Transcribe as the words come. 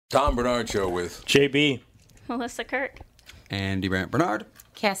Tom Bernard Show with JB. Melissa Kirk. Andy Brandt Bernard.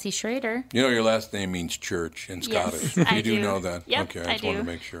 Cassie Schrader. You know your last name means church in Scottish. Yes, I you do do know that? Yep, okay, I I just wanted to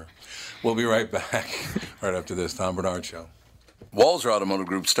do. make sure. We'll be right back right after this Tom Bernard Show. Walser Automotive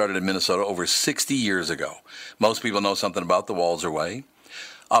Group started in Minnesota over 60 years ago. Most people know something about the Walser way.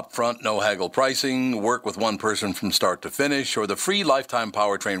 Upfront, no haggle pricing, work with one person from start to finish, or the free lifetime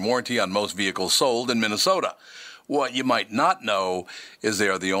powertrain warranty on most vehicles sold in Minnesota. What you might not know is they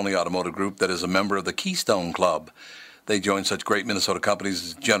are the only automotive group that is a member of the Keystone Club. They join such great Minnesota companies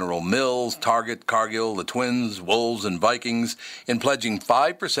as General Mills, Target, Cargill, the Twins, Wolves, and Vikings in pledging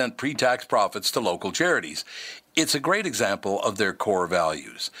 5% pre-tax profits to local charities. It's a great example of their core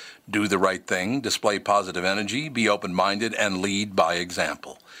values. Do the right thing, display positive energy, be open-minded, and lead by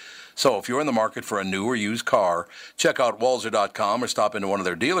example. So if you're in the market for a new or used car, check out Walser.com or stop into one of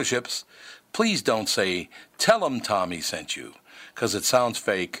their dealerships. Please don't say, "Tell 'em Tommy sent you," because it sounds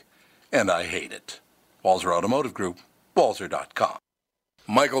fake, and I hate it. Walser Automotive Group, Walser.com.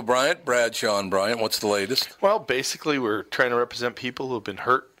 Michael Bryant, Bradshaw and Bryant, what's the latest? Well, basically, we're trying to represent people who have been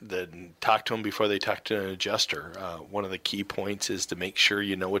hurt, then talk to them before they talk to an adjuster. One of the key points is to make sure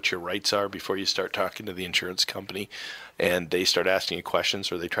you know what your rights are before you start talking to the insurance company, and they start asking you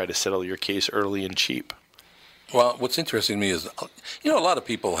questions or they try to settle your case early and cheap. Well, what's interesting to me is, a lot of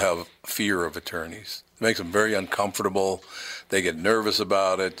people have fear of attorneys. It makes them very uncomfortable. They get nervous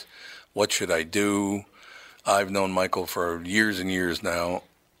about it. What should I do? I've known Michael for years and years now,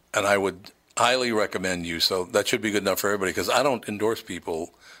 and I would highly recommend you. So that should be good enough for everybody, because I don't endorse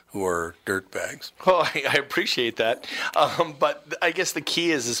people who are dirtbags. Well, I appreciate that. But I guess the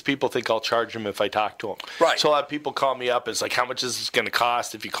key is people think I'll charge them if I talk to them. Right. So a lot of people call me up. It's like, how much is this going to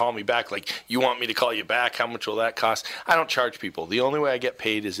cost if you call me back? Like, you want me to call you back? How much will that cost? I don't charge people. The only way I get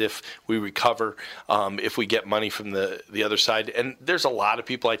paid is if we recover, if we get money from the other side. And there's a lot of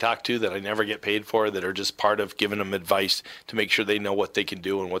people I talk to that I never get paid for that are just part of giving them advice to make sure they know what they can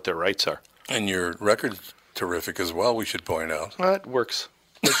do and what their rights are. And your record's terrific as well, we should point out. Well, it works.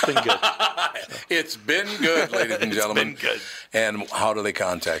 It's been good. It's been good, ladies and gentlemen. It's been good. And how do they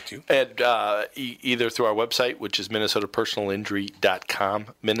contact you? And either through our website, which is minnesotapersonalinjury.com,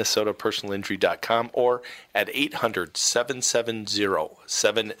 minnesotapersonalinjury.com, or at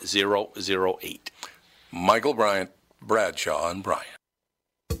 800-770-7008. Michael Bryant, Bradshaw and Bryant.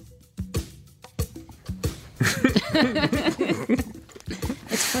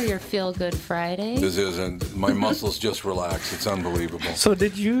 It's for your Feel Good Friday. This isn't. My muscles just relax. It's unbelievable. So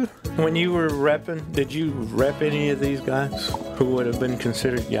did you, when you were repping, did you rep any of these guys who would have been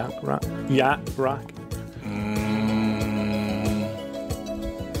considered yacht rock?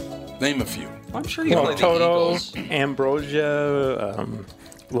 Name a few. I'm sure you played the Toto, Eagles. Ambrosia,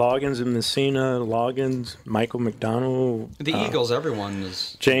 Loggins and Messina, Loggins, Michael McDonald. The Eagles, everyone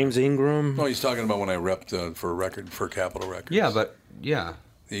is... James Ingram. No, he's talking about when I repped for Capitol Records. Yeah, but, yeah.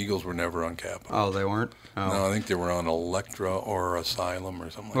 The Eagles were never on Capitol. Oh, they weren't? Oh. No, I think they were on Electra or Asylum or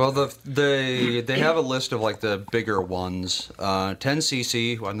something Well, like that. they have a list of, like, the bigger ones.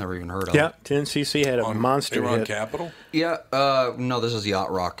 10cc, who I've never even heard of. Yeah, 10cc had a monster They were on hit. Capitol? Yeah, no, this is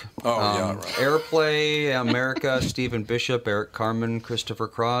Yacht Rock. Oh, Yacht Rock. Airplay, America, Stephen Bishop, Eric Carmen, Christopher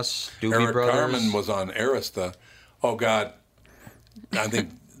Cross, Doobie Eric Brothers. Carmen was on Arista. Oh, God. I think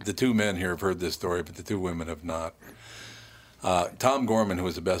the two men here have heard this story, but the two women have not. Tom Gorman, who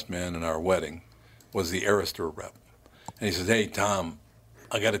was the best man in our wedding, was the Arista rep. And he says, "Hey, Tom,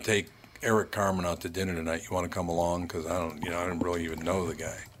 I got to take Eric Carmen out to dinner tonight. You want to come along? Because I didn't really even know the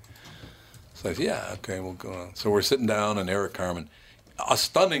guy." So I said, "Yeah, okay, we'll go on." So we're sitting down, and Eric Carmen, a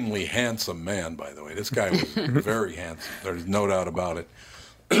stunningly handsome man, by the way. This guy was very handsome. There's no doubt about it.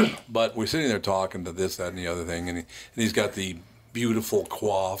 But we're sitting there talking to this, that, and the other thing, and he's got the beautiful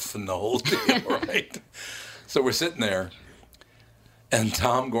coif and the whole deal, right? So we're sitting there, and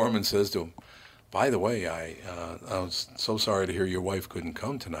Tom Gorman says to him, "By the way, I was so sorry to hear your wife couldn't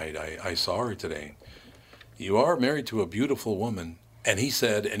come tonight. I saw her today. You are married to a beautiful woman." And he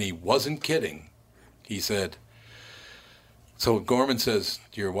said, and he wasn't kidding, he said, so Gorman says,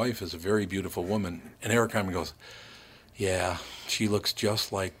 "Your wife is a very beautiful woman." And Eric Carmen goes, "Yeah, she looks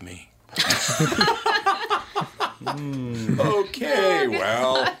just like me." Okay,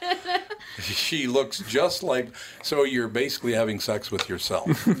 well, she looks just like, so you're basically having sex with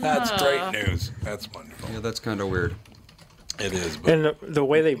yourself. That's great news. That's wonderful. Yeah, that's kind of weird. It is. But And the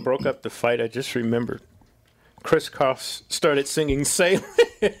way they broke up the fight, I just remembered. Chris Cross started singing "Sailing."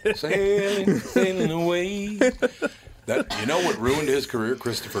 sailing away. You know what ruined his career?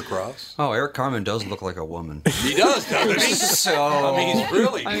 Christopher Cross. Oh, Eric Carmen does look like a woman. He does, doesn't he? So, I mean, he's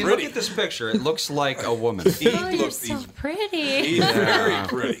really look pretty. at this picture. It looks like a woman. You're so pretty. He's very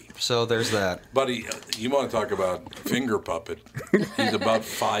pretty. So there's that. But you want to talk about finger puppet? He's about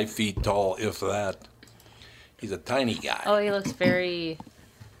 5 feet tall, if that. He's a tiny guy. Oh, he looks very,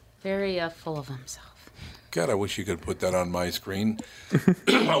 very full of himself. God, I wish you could put that on my screen.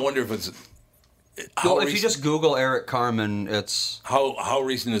 I wonder if it's. Well, if you just Google Eric Carmen, it's how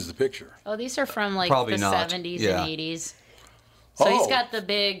recent is the picture? Oh, these are from like Probably the not. 70s Yeah. and 80s. So he's got the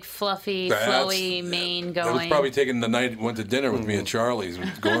big, fluffy, flowy mane going. That was probably taken the night went to dinner with me at Charlie's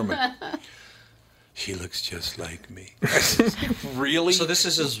with Gorman. She looks just like me. Really? So this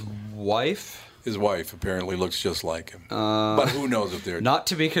is his wife? His wife apparently looks just like him. But who knows if they're... Not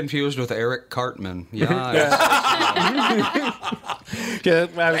to be confused with Eric Cartman. Yeah. Yeah,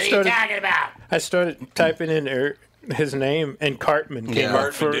 What are you talking about? I started typing in his name, and Cartman came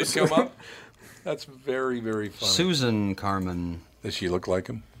up Cartman did first. come up? That's very, very funny. Susan Carmen. Does she look like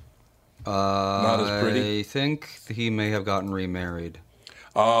him? Not as pretty? I think he may have gotten remarried.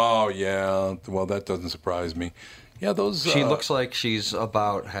 Oh, yeah. Well, that doesn't surprise me. Yeah, those... She looks like she's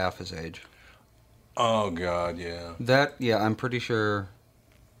about half his age. Oh, God, yeah. I'm pretty sure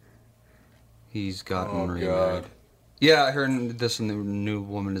he's gotten remarried. God. Yeah, this new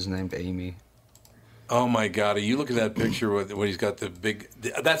woman is named Amy. Oh, my God. Are you looking at that picture where he's got the big...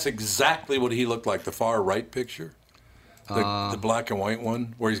 That's exactly what he looked like, the far right picture. The black and white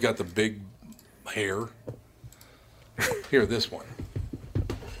one, where he's got the big hair. Here, this one.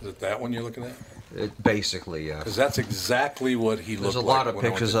 Is it that one you're looking at? Basically, yeah. Because that's exactly what he looked like. There's a lot of when I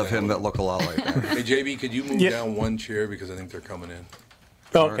went pictures to of him dinner. that look a lot like that. Hey, JB, could you move down one chair because I think they're coming in?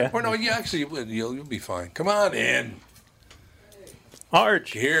 Okay. Or no, you actually you'll be fine. Come on in.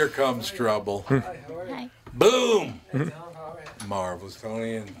 Arch. Here comes trouble. Hi. Boom. Marvelous.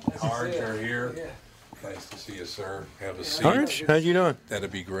 Tony and Arj are here. Nice to see you, sir. Have a seat. Arch, how you doing?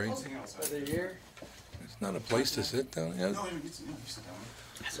 That'd be great. It's not a place to sit down. Yeah.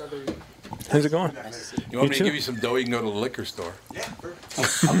 How's it going? You want me to too. give you some dough? You can go to the liquor store. Yeah,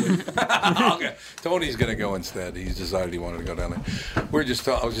 perfect. Okay. Tony's going to go instead. He's decided he wanted to go down there. I was just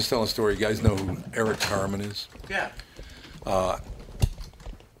telling a story. You guys know who Eric Carmen is? Yeah.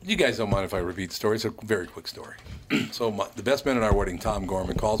 You guys don't mind if I repeat the story. It's a very quick story. So the best man at our wedding, Tom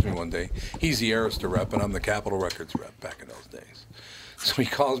Gorman, calls me one day. He's the Arista rep, and I'm the Capitol Records rep back in those days. So he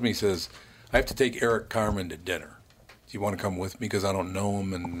calls me, says, I have to take Eric Carmen to dinner. Do you want to come with me? Because I don't know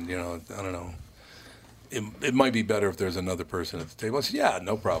him, and, I don't know. It might be better if there's another person at the table. I said, yeah,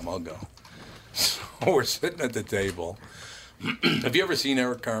 no problem, I'll go. So we're sitting at the table. Have you ever seen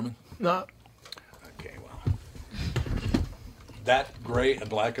Eric Carmen? No. Okay, well. That gray and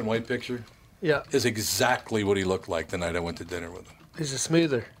black and white picture Yeah. is exactly what he looked like the night I went to dinner with him. He's a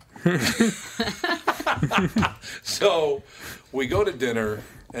smoother. So we go to dinner,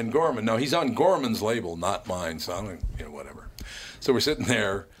 and Gorman, now he's on Gorman's label, not mine, so I don't, whatever. So we're sitting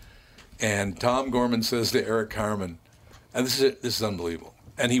there, and Tom Gorman says to Eric Carmen, and this is unbelievable,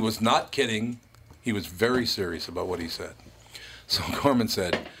 and he was not kidding, he was very serious about what he said. So Gorman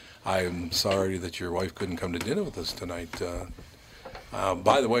said, I'm sorry that your wife couldn't come to dinner with us tonight.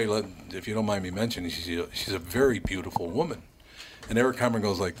 By the way, if you don't mind me mentioning, she's a very beautiful woman. And Eric Carmen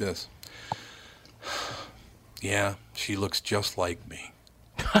goes like this. Yeah, she looks just like me.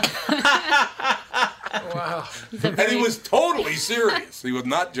 Wow. And he was totally serious. He was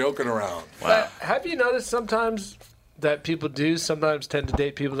not joking around. Have you noticed sometimes that people sometimes tend to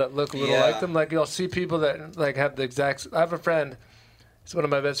date people that look a little Yeah. like them? Like you'll see people that like have the exact. I have a friend. He's one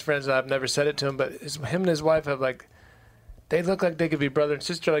of my best friends. And I've never said it to him, but him and his wife have like. They look like they could be brother and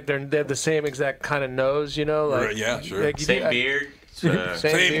sister. Like they have the same exact kind of nose, Like Yeah, sure. Like Same beard.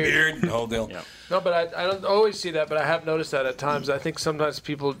 Same beard and whole deal. Yeah. No, but I don't always see that. But I have noticed that at times. I think sometimes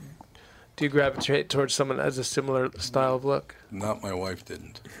people do gravitate towards someone that has a similar style of look. Not my wife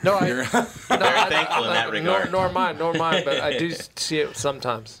didn't. No, Very thankful in that regard. Nor mine. But I do see it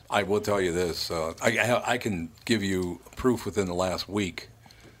sometimes. I will tell you this. I can give you proof within the last week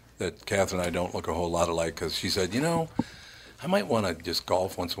that Catherine and I don't look a whole lot alike because she said, I might want to just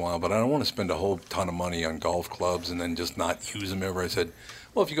golf once in a while, but I don't want to spend a whole ton of money on golf clubs and then just not use them ever. I said,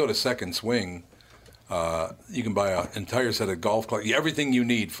 well, if you go to Second Swing, you can buy an entire set of golf clubs, everything you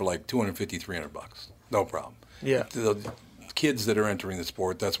need for like $250, $300. No problem. Yeah. The kids that are entering the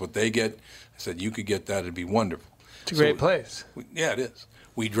sport, that's what they get. I said, you could get that. It'd be wonderful. It's a great place. Yeah, it is.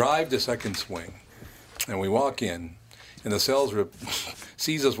 We drive to Second Swing, and we walk in, and the sales rep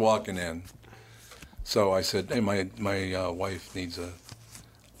sees us walking in. So I said, hey, my wife needs a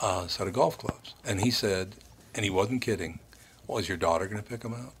set of golf clubs. And he said, and he wasn't kidding. Well, is your daughter going to pick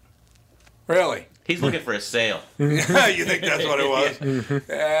him out? Really? He's looking for a sale. You think that's what it was?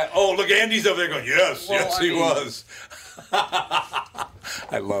 Oh, look, Andy's over there going, yes, he was.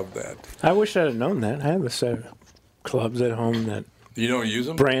 I love that. I wish I'd have known that. I have a set of clubs at home that you don't use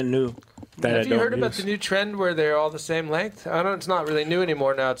them? Brand new. Have you heard about the new trend where they're all the same length? I don't. It's not really new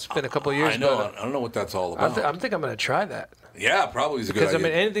anymore now. It's been a couple of years. I know. I don't know what that's all about. I think I'm going to try that. Yeah, probably is a good idea. Because, I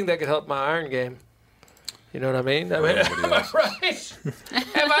mean, anything that could help my iron game. You know what I mean? Am I right?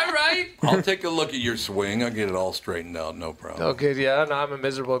 Am I right? I'll take a look at your swing. I'll get it all straightened out. No problem. Okay, yeah. No, I'm a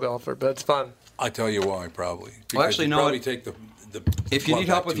miserable golfer, but it's fun. I tell you why, probably. Because well, actually, no. Probably take the if you need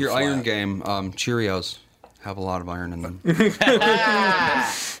help with your iron game, Cheerios have a lot of iron in them.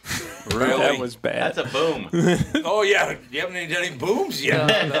 Really? That was bad. That's a boom. Oh, yeah. You haven't had any booms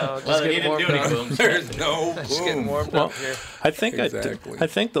yet? No. Well, he didn't do any booms. There's no boom. Just getting warmed up here. I think Exactly. I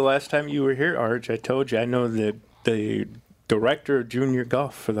think the last time you were here, Arj, I told you I know the director of junior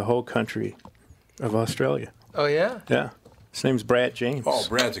golf for the whole country of Australia. Oh, yeah? Yeah. His name's Brad James. Oh,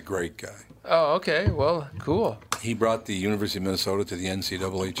 Brad's a great guy. Oh, okay. Well, cool. He brought the University of Minnesota to the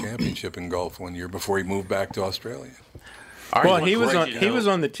NCAA championship in golf one year before he moved back to Australia. Well, he was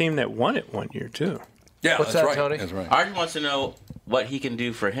on the team that won it one year too. Yeah, What's that's that, right. Tony? That's right. Arj wants to know what he can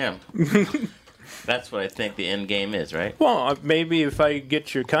do for him. That's what I think the end game is, right? Well, maybe if I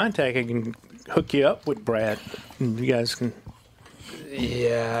get your contact, I can hook you up with Brad, and you guys can.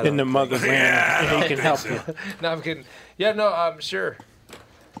 Yeah. In the motherland, and he can help you. No, I'm kidding. Yeah, no, I'm sure.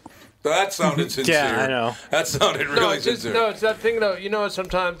 That sounded sincere. Yeah, I know. That sounded really sincere. No, it's that thing, though. You know,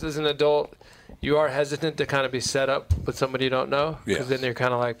 sometimes as an adult, you are hesitant to kind of be set up with somebody you don't know. Because then you're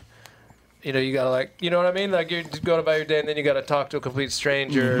kind of like, you know, you got to like, you know what I mean? Like you're just going about your day and then you got to talk to a complete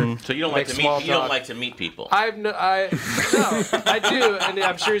stranger. Mm-hmm. So you don't like to meet. You don't like to meet people. I do, and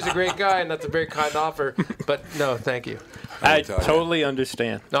I'm sure he's a great guy, and that's a very kind offer. But no, thank you. I totally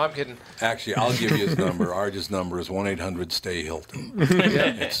understand. No, I'm kidding. Actually, I'll give you his number. Arj's number is 1-800-STAY-HILTON.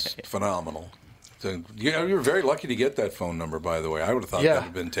 It's phenomenal. So you're very lucky to get that phone number, by the way. I would have thought that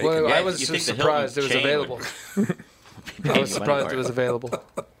had been taken. Well, Yeah, I was you think the surprised it was Hilton chain available. I was surprised it was available.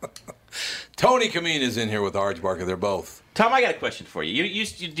 Tony Kameen is in here with Arj Barker. They're both. Tom, I got a question for you. You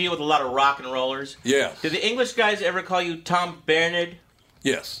used to deal with a lot of rock and rollers. Yeah. Did the English guys ever call you Tom Bernard?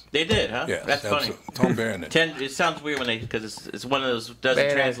 Yes. They did, huh? Yes. That's funny. Tom Bernard. It sounds weird when because it's one of those doesn't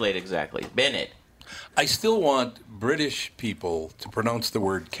Bernard. translate exactly. Bennett. I still want British people to pronounce the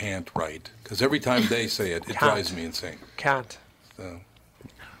word can't right, because every time they say it, it drives me insane. Can't. So,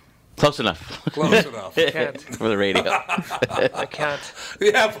 Close enough. close enough. Can't. For the radio. I can't.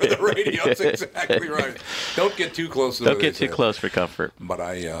 Yeah, for the radio, that's exactly right. Don't get too close to Don't get too close for comfort. But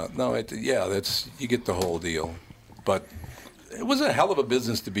that's you get the whole deal. But it was a hell of a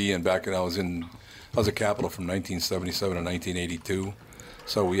business to be in back when I was at Capitol from 1977 to 1982.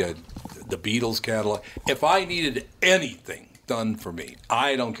 So we had the Beatles catalog. If I needed anything done for me,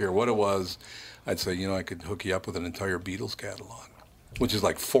 I don't care what it was, I'd say, I could hook you up with an entire Beatles catalog, which is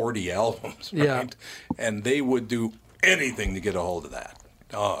like 40 albums, right? Yeah. And they would do anything to get a hold of that.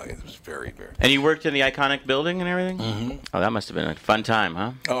 Oh, it was very, very. And you worked in the iconic building and everything? Mm-hmm. Oh, that must have been a fun time,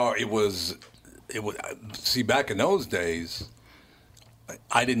 huh? Oh, it was. See, back in those days,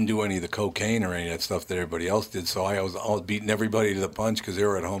 I didn't do any of the cocaine or any of that stuff that everybody else did, so I was beating everybody to the punch because they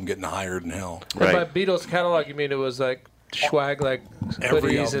were at home getting hired in hell. And by Beatles catalog, you mean it was like swag, like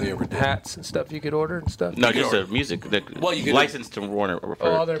Every hoodies album they ever and did. hats and stuff you could order and stuff? No, just the music. You could- licensed to Warner.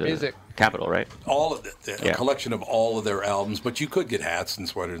 all their to music. Capital, right? All of a Yeah. collection of all of their albums, but you could get hats and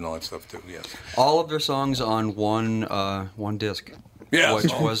sweaters and all that stuff too. Yes. All of their songs on one disc. Yeah,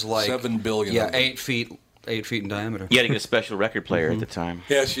 Which was like 7 billion. Yeah, of them. 8 feet in diameter. You had to get a special record player at the time.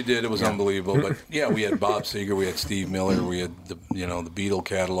 Yes, you did. It was unbelievable. But yeah, we had Bob Seger, we had Steve Miller, we had the Beatle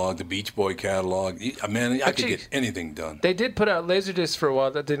catalog, the Beach Boy catalog. Man, I could get anything done. They did put out Laserdiscs for a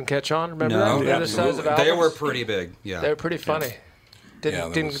while that didn't catch on. Remember No, that? The other size of absolutely. They albums? were pretty big. Yeah. They were pretty funny.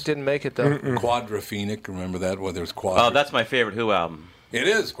 was- Didn't make it though. Quadraphenic, remember that? Whether it was Quadra. Oh, that's my favorite Who album. It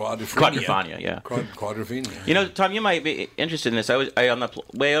is Quadraphenia. Quadrophenia, yeah. Quadraphenia. You know, Tom, you might be interested in this. On the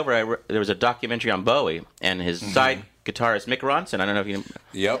way over, there was a documentary on Bowie and his side guitarist Mick Ronson. I don't know if you.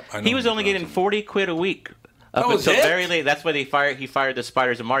 Yep, I know. He was only getting 40 quid a week up was until it? very late. That's why he fired the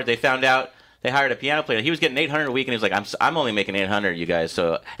Spiders of Mars. They found out they hired a piano player. He was getting 800 a week, and he was like, "I'm only making 800, you guys."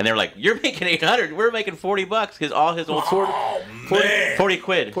 So, and they were like, "You're making 800. We're making $40 because all his old 40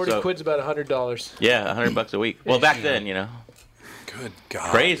 quid. 40 So, quid's about $100. yeah, $100 a week. Well, back then, Good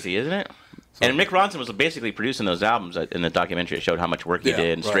God. crazy, isn't it? And Mick Ronson was basically producing those albums in the documentary. It showed how much work he did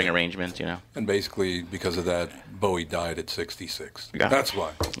and string arrangements, And basically, because of that, Bowie died at 66. Yeah. That's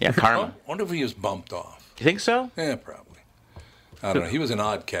why. Yeah, karma. I wonder if he was bumped off. You think so? Yeah, probably. I don't know. He was an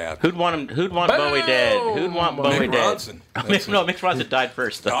odd cat. Who'd want him? Who'd want Bowie dead? Who'd want Bowie Mick dead? Ronson. No, Mick Ronson died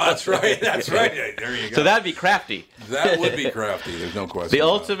first. Though. Oh, that's right. That's right. There you go. So that'd be crafty. That would be crafty. There's no question. The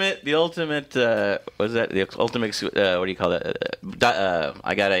ultimate. Was that the ultimate? What do you call that?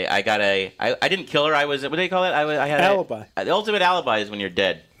 I didn't kill her. I was. What do you call it? I had alibi. The ultimate alibi is when you're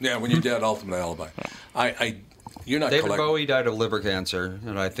dead. Yeah, when you're dead, ultimate alibi. You're not. David Bowie died of liver cancer,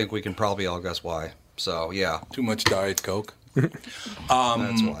 and I think we can probably all guess why. So yeah, Too much Diet Coke.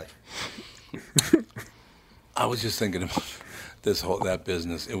 that's why. I was just thinking about that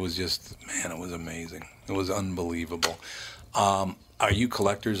business. It was just, man, it was amazing. It was unbelievable. Are you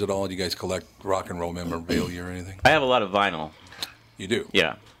collectors at all? Do you guys collect rock and roll memorabilia or anything? I have a lot of vinyl. You do?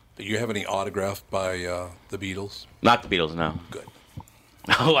 Yeah. Do you have any autographed by the Beatles? Not the Beatles, no. Good.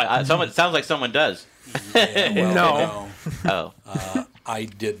 Oh, someone sounds like someone does. Yeah, well, No. Oh. I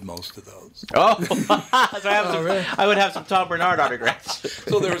did most of those. Oh, so I would have some Tom Bernard autographs.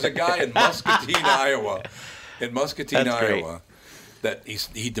 So there was a guy in Muscatine, Iowa. That's great. That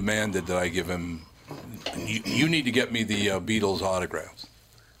he demanded that I give him. You need to get me the Beatles autographs.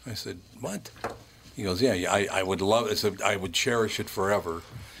 I said, what? He goes, yeah, I would love it. I would cherish it forever.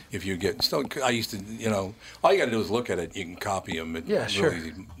 If you get still, I used to, all you got to do is look at it. You can copy them. Yeah, sure.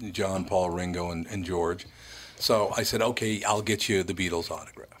 Really, John, Paul, Ringo, and George. So I said, okay, I'll get you the Beatles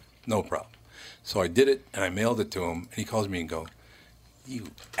autograph. No problem. So I did it, and I mailed it to him, and he calls me and goes, you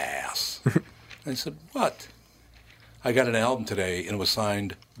ass. I said, what? I got an album today, and it was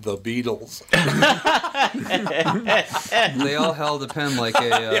signed The Beatles. They all held a pen like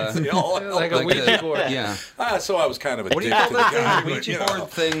a like a Ouija board. Yeah. So I was kind of a What do dick you to call the that guy. thing? Ouija board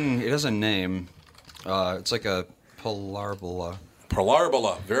thing? It has a name. It's like a polarbola.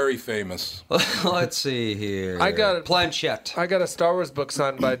 Polarbola, very famous. Let's see here. I got planchette. I got a Star Wars book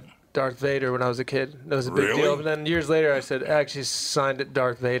signed by Darth Vader when I was a kid. That was a big Really? deal. But then years later, I said, I actually signed it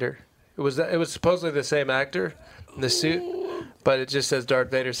Darth Vader. It was supposedly the same actor in the suit, but it just says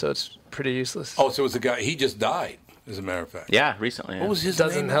Darth Vader, so it's pretty useless. Oh, so it was a guy. He just died, as a matter of fact. Yeah, recently. Yeah. What was his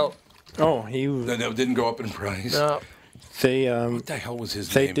Doesn't name? help. Oh, he. That didn't go up in price. No. They What the hell was his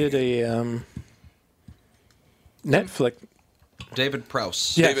they name? did a Netflix. David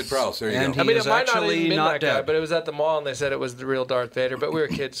Prowse. Yes. David Prowse. There you And go. I mean, is it might not actually even been not that guy, dead. but it was at the mall, and they said it was the real Darth Vader. But we were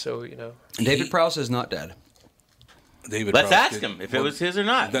kids, so David Prowse is not dead. David Let's Prowse ask did- him if it was his or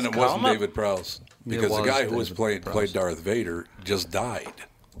not. Then it Call wasn't him up. David Prowse because the was guy who was David Prowse. played Darth Vader just died.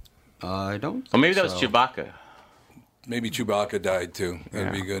 I don't. Or maybe that was so. Chewbacca. Maybe Chewbacca died too.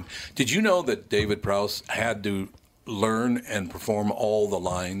 That'd be good. Did you know that David Prowse had to learn and perform all the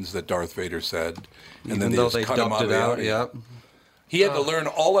lines that Darth Vader said, and Even then though just they cut him dubbed out of it the out, audio? yeah. He had to learn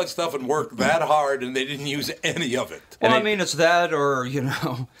all that stuff and work that hard, and they didn't use any of it. Well, I mean, it's that, or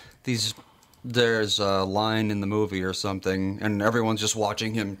there's a line in the movie or something, and everyone's just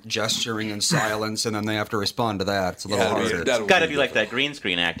watching him gesturing in silence, and then they have to respond to that. It's a little harder. that It's got to be like that green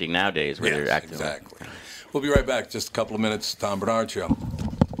screen acting nowadays where they're acting. Exactly. We'll be right back. Just a couple of minutes. Tom Bernard Show.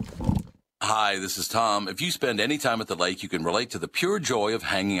 Hi, this is Tom. If you spend any time at the lake, you can relate to the pure joy of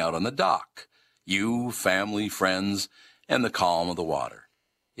hanging out on the dock. You, family, friends, and the calm of the water.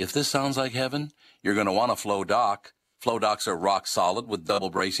 If this sounds like heaven, you're going to want a flow dock. Flow docks are rock solid with double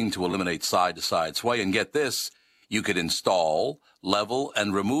bracing to eliminate side-to-side sway. And get this, you could install, level,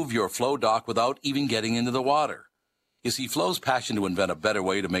 and remove your flow dock without even getting into the water. You see, Flow's passion to invent a better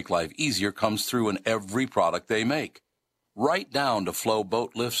way to make life easier comes through in every product they make. Right down to Flow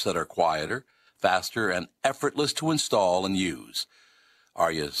boat lifts that are quieter, faster, and effortless to install and use.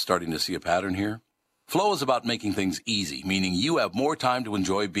 Are you starting to see a pattern here? Flow is about making things easy, meaning you have more time to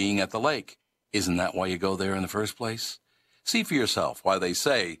enjoy being at the lake. Isn't that why you go there in the first place? See for yourself why they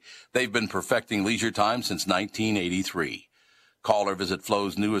say they've been perfecting leisure time since 1983. Call or visit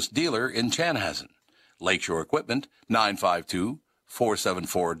Flow's newest dealer in Chanhassen. Lakeshore Equipment,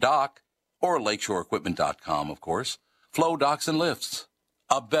 952-474-DOC, or lakeshoreequipment.com, of course. Flow Docks and Lifts.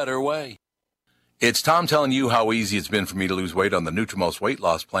 A better way. It's Tom telling you how easy it's been for me to lose weight on the Nutrimost weight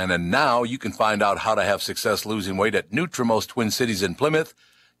loss plan, and now you can find out how to have success losing weight at Nutrimost Twin Cities in Plymouth,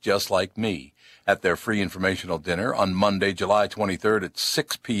 just like me, at their free informational dinner on Monday, July 23rd at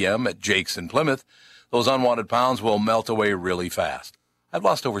 6 p.m. at Jake's in Plymouth. Those unwanted pounds will melt away really fast. I've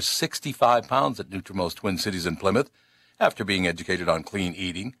lost over 65 pounds at Nutrimost Twin Cities in Plymouth after being educated on clean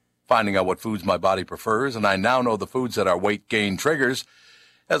eating, finding out what foods my body prefers, and I now know the foods that are weight gain triggers.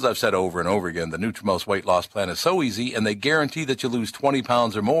 As I've said over and over again, the Nutrimost weight loss plan is so easy, and they guarantee that you lose 20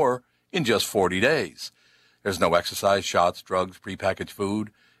 pounds or more in just 40 days. There's no exercise, shots, drugs, prepackaged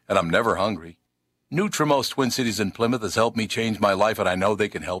food, and I'm never hungry. Nutrimost Twin Cities in Plymouth has helped me change my life, and I know they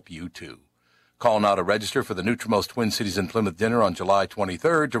can help you too. Call now to register for the Nutrimost Twin Cities in Plymouth dinner on July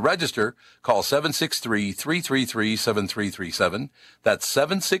 23rd. To register, call 763-333-7337. That's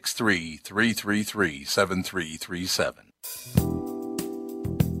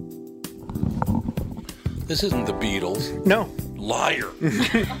 763-333-7337. This isn't the Beatles. No. Liar.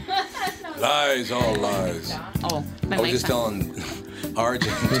 Lies, all lies. Oh, my I was mic's just on. telling Arj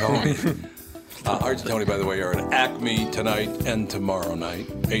and Tony. Arj and Tony, by the way, are at Acme tonight and tomorrow night,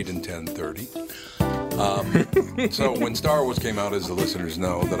 8 and 10:30. So when Star Wars came out, as the listeners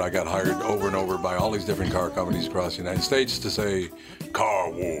know, that I got hired over and over by all these different car companies across the United States to say,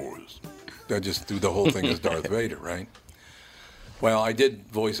 Car Wars. I just do the whole thing as Darth Vader, right? Well, I did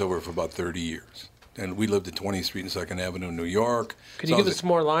voiceover for about 30 years. And we lived at 20th Street and 2nd Avenue in New York. Could you give us some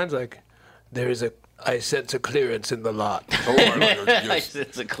more lines like, I sense a clearance in the lot. Oh, I like it. I Yes.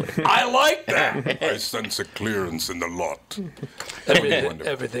 sense a clear. I like that. I sense a clearance in the lot.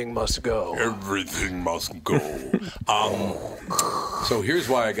 Everything must go. Everything must go. So here's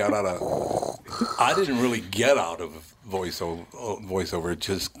why I got out of. I didn't really get out of voiceover. It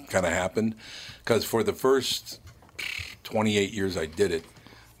just kind of happened, because for the first 28 years I did it,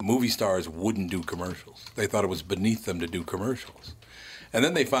 movie stars wouldn't do commercials. They thought it was beneath them to do commercials. And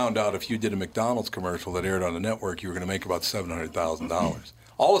then they found out if you did a McDonald's commercial that aired on the network, you were going to make about $700,000.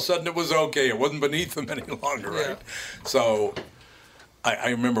 All of a sudden, it was okay. It wasn't beneath them any longer, right? So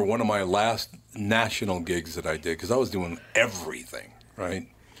I remember one of my last national gigs that I did, because I was doing everything, right?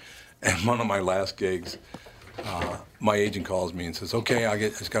 And one of my last gigs, my agent calls me and says, okay, I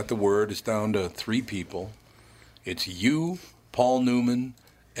just got the word. It's down to 3 people. It's you, Paul Newman,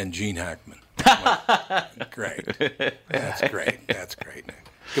 and Gene Hackman. Like, great. That's great. That's great.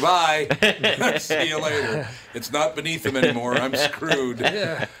 Goodbye. See you later. It's not beneath them anymore. I'm screwed.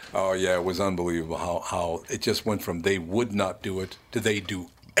 Yeah. Oh, yeah, it was unbelievable how it just went from they would not do it to they do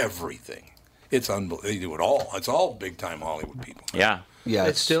everything. It's unbelievable. They do it all. It's all big-time Hollywood people. Yeah. Yeah,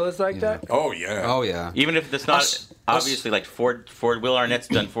 It still is like that? Oh, yeah. Oh yeah. Even if it's not obviously like Ford. Will Arnett's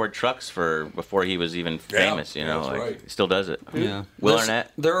done Ford trucks before he was even famous. You know, that's like right. he still does it. Yeah. Will There's-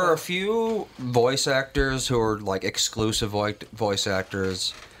 Arnett. There are a few voice actors who are like exclusive voice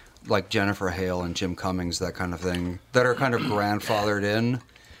actors, like Jennifer Hale and Jim Cummings, that kind of thing, that are kind of grandfathered in.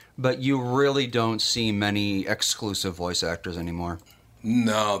 But you really don't see many exclusive voice actors anymore.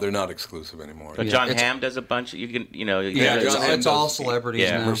 No, they're not exclusive anymore. But Yeah, John it's- Hamm does a bunch. You can, you know, Yeah, it's, John Hamm it's all does- celebrities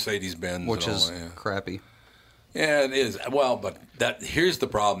Yeah. now, Mercedes-Benz which and all is that, yeah. crappy. Yeah, it is. Well, but here's the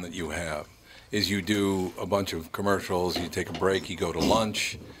problem that you have, is you do a bunch of commercials, you take a break, you go to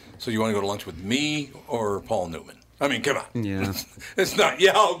lunch. So you want to go to lunch with me or Paul Newman? I mean, come on. Yeah. It's not,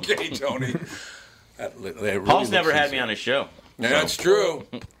 yeah, okay, Tony. Really Paul's never looks had easy. me on his show. Yeah, that's true.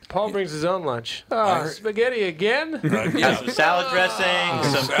 Paul brings his own lunch. I Oh, heard- spaghetti again? Has some salad dressing,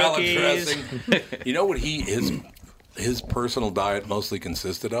 some Salad cookies. dressing. You know what his personal diet mostly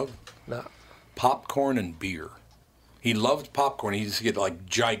consisted of? No. Popcorn and beer. He loved popcorn. He used to get like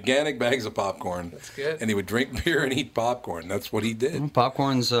gigantic bags of popcorn. That's good. And he would drink beer and eat popcorn. That's what he did.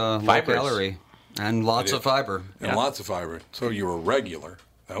 Popcorn's low Fibers. calorie and lots It of is. fiber. And lots of fiber. So you were regular.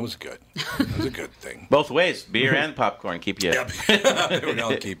 That was good. That was a good thing. Both ways, beer and popcorn keep you.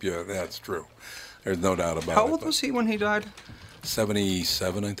 They'll keep you. That's true. There's no doubt about it. How old but was he when he died?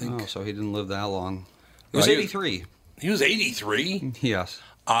 77, I think. Oh, so he didn't live that long. He No, was he 83. He was 83. Yes.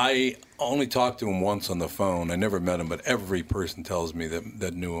 I only talked to him once on the phone. I never met him, but every person tells me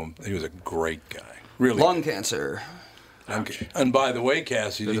that knew him. He was a great guy. Really. Lung cancer. And by the way,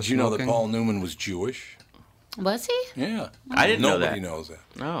 Cassie, Bit did of you know that smoking. Paul Newman was Jewish? Was he? Yeah. I didn't know Nobody that. knows that.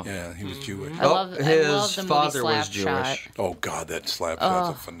 No. Yeah, he was Jewish. I love the his movie father was Slapshot. Jewish. Oh, God, that Slapshot's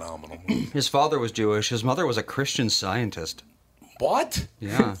a phenomenal movie. His father was Jewish. His mother was a Christian scientist. What?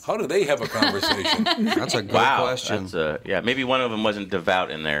 Yeah. How do they have a conversation? That's a good Wow. question. That's yeah. Maybe one of them wasn't devout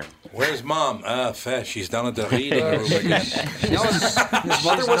in there. Where's Mom? Fesh, she's down at the reading room again. No, his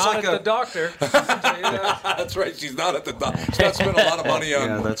mother was Not like at a the doctor. That's right, she's not at the doctor. She's not spending a lot of money on,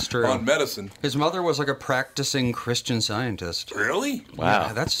 Yeah, that's true. on medicine. his mother was like a practicing Christian scientist. Really? Wow.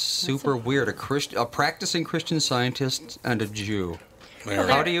 Yeah, that's super weird. A practicing Christian scientist and a Jew. There.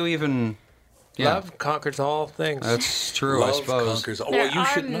 How do you even? Yeah, Love conquers all things. that's true. I Love suppose. conquers. Oh, There well, you are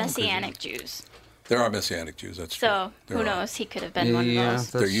should know, 'cause Messianic Jews. There are Messianic Jews, that's true. So There who are. knows? He could have been one of Yeah,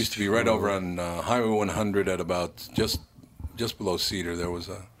 those. There that's used to be right true. over on Highway 100 at about just below Cedar. There was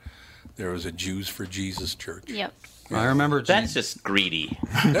a Jews for Jesus church. Yep. I remember. That's just greedy.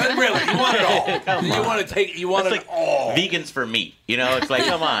 Really, you want it all. You want to take. You want It's it like all. vegans for meat. You know, it's like,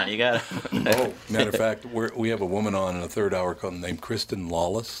 come on, you got. Oh, matter of fact, we have a woman on in the third hour named Kristen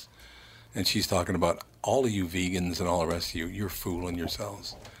Lawless, and she's talking about all of you vegans and all the rest of you. You're fooling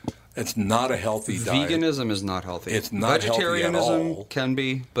yourselves. It's not a healthy diet. Veganism is not healthy. It's not healthy at Vegetarianism all. can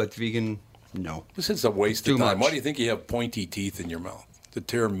be, but vegan, no. This is a waste Too of time. much. Why do you think you have pointy teeth in your mouth? To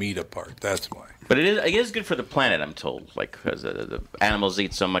tear meat apart. That's why. But it is good for the planet, I'm told. Like, because the animals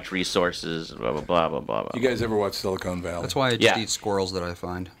eat so much resources, blah, blah, blah, blah, blah. You guys ever watch Silicon Valley? That's why I just eat squirrels that I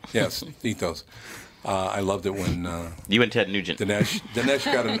find. Yes, eat those. I loved it when you and Ted Nugent. Dinesh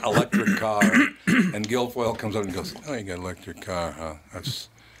got an electric car, and Guilfoyle comes up and goes, "Oh, you got an electric car, huh?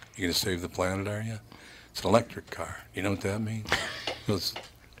 You gonna save the planet, are you? It's an electric car. You know what that means?" He goes,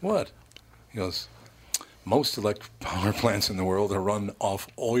 "What?" He goes, "Most electric power plants in the world are run off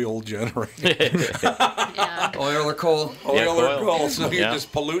oil generators." Oil or coal? Oil or coal. So you're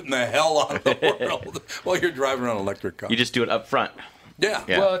just polluting the hell out of the world while you're driving around an electric car. You just do it up front. Yeah.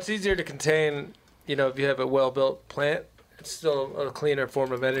 Well, it's easier to contain. If you have a well-built plant, it's still a cleaner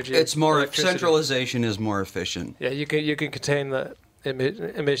form of energy. It's more electricity. centralization is more efficient. Yeah, you can contain the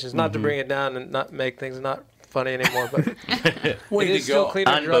emissions, not to bring it down and not make things not funny anymore, but it is still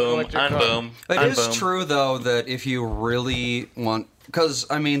cleaner to drive an electric car. It is true though that if you really want, because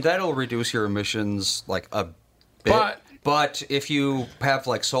I mean that'll reduce your emissions like a bit. But if you have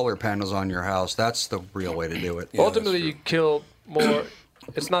like solar panels on your house, that's the real way to do it. Yeah, ultimately, you kill more.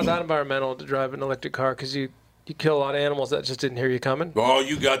 It's not that environmental to drive an electric car because you kill a lot of animals that just didn't hear you coming. Oh,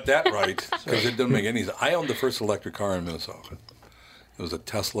 you got that right. Because it doesn't make any sense. I owned the first electric car in Minnesota. It was a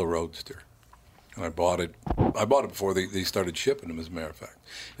Tesla Roadster. And I bought it before they started shipping them, as a matter of fact.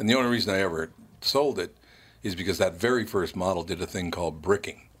 And the only reason I ever sold it is because that very first model did a thing called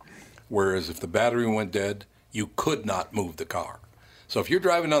bricking. Whereas if the battery went dead, you could not move the car. So if you're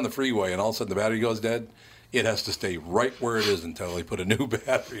driving down the freeway and all of a sudden the battery goes dead, it has to stay right where it is until they put a new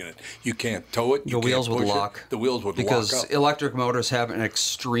battery in it. You can't tow it. The wheels would lock. The wheels would lock up. Because electric motors have an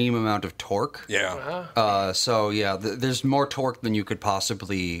extreme amount of torque. Yeah. So yeah, there's more torque than you could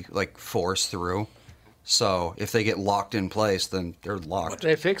possibly like force through. So if they get locked in place, then they're locked.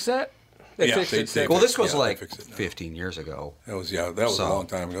 They fix that? Well, this was like 15 years ago. That was a long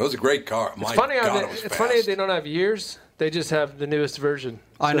time ago. It was a great car. It's funny they don't have years. They just have the newest version.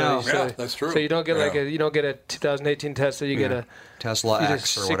 I know. Yeah, that's true. So you don't get you don't get a 2018 Tesla. You get a Tesla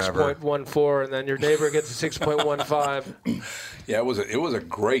X or whatever. 6.14, and then your neighbor gets a 6.15. Yeah, it was a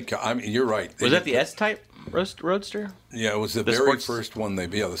great car. I mean, you're right. Was that the S-Type Roadster? Yeah, it was the very first one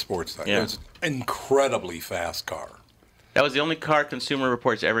the sports type. Yeah. It was an incredibly fast car. That was the only car Consumer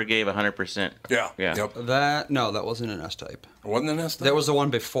Reports ever gave 100%. Yeah. Yep. That wasn't an S-Type. It wasn't an S-Type? That was the one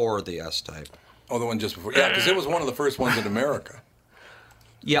before the S-Type. Oh, the one just before. Yeah, because it was one of the first ones in America.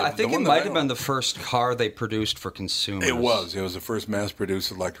 Yeah, I think it might have been the first car they produced for consumers. It was. It was the first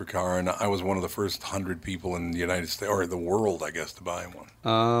mass-produced electric car, and I was one of the first 100 people in the United States, or the world, I guess, to buy one.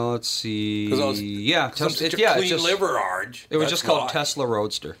 Let's see. Clean liver, Arj. It was just called Tesla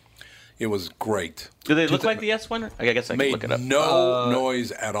Roadster. It was great. Do they look like the S1? I guess I can look it up. No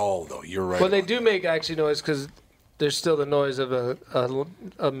noise at all, though. You're right. Well, they do make actually noise because there's still the noise of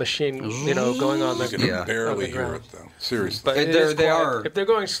a machine, going on the ground. You can barely hear it, though. Seriously. But they are. If they're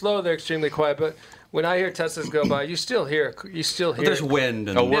going slow, they're extremely quiet. But when I hear Teslas go by, you still hear. There's wind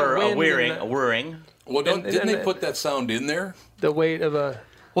and a whirring. Well, didn't they put that sound in there? The weight of a.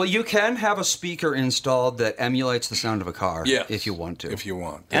 Well, you can have a speaker installed that emulates the sound of a car if you want to. If you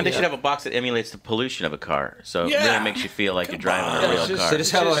want. And they should have a box that emulates the pollution of a car. So it really makes you feel like you're driving a real car. They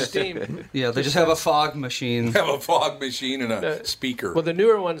just have they just have a fog machine. Have a fog machine and a speaker. Well, the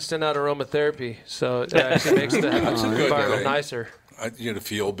newer ones send out aromatherapy, so it actually makes the environment nicer. You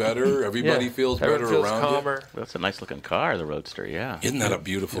feel better. Everybody feels better around calmer. you. That's a nice looking car, the Roadster. Yeah. Isn't that a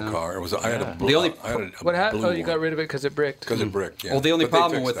beautiful car? It was. I had a blue. What happened? Oh, you got rid of it because it bricked. Because it bricked. Yeah. Well, the only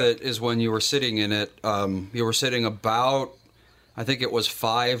problem with it is when you were sitting in it, you were sitting about, I think it was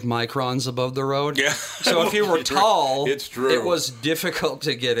 5 microns above the road. Yeah. So if you were tall, it's true. It was difficult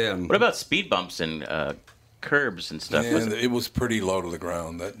to get in. What about speed bumps and curbs and stuff? Yeah, it was pretty low to the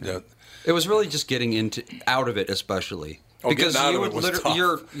ground. It was really just getting out of it, especially. Because you would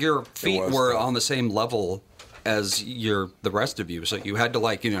your feet were on the same level as the rest of you, so you had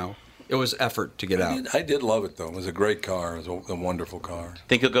to it was effort to get out. I did love it though. It was a great car. It was a wonderful car.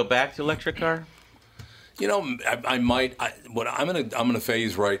 Think you'll go back to electric car? I might. I'm in a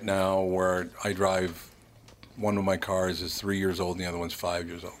phase right now where I drive. One of my cars is 3 years old, and the other one's 5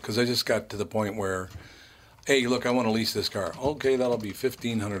 years old. Because I just got to the point where, hey, look, I want to lease this car. Okay, that'll be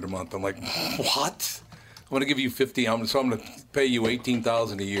 $1,500 a month. I'm like, what? I'm going to give you $50,000, so I'm going to pay you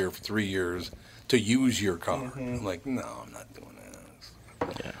 $18,000 a year for 3 years to use your car. Mm-hmm. I'm like, no, I'm not doing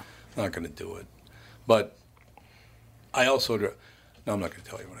that. Yeah. I'm not going to do it. But I also drive. No, I'm not going to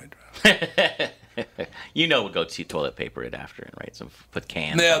tell you what I drive. You know, we'll go see toilet paper it after and put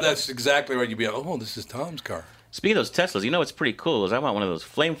cans. Yeah, that's exactly right. You'd be like, oh, this is Tom's car. Speaking of those Teslas, you know what's pretty cool is I want one of those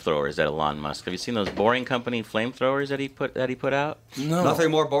flamethrowers that Elon Musk. Have you seen those Boring Company flamethrowers that he put out? No.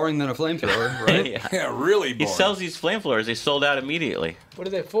 Nothing more boring than a flamethrower, right? Yeah, really boring. He sells these flamethrowers. They sold out immediately. What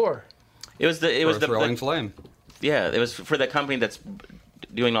are they for? It was the throwing flame. Yeah, it was for the company that's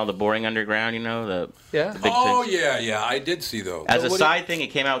doing all the boring underground. You know the Yeah. the big Oh, things. yeah, I did see those. As a what do side thing, he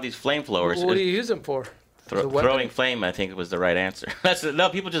came out with these flamethrowers. What do you use them for? As a weapon? Throwing flame, I think, was the right answer. No,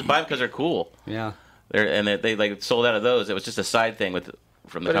 people just buy them because they're cool. Yeah. They like sold out of those. It was just a side thing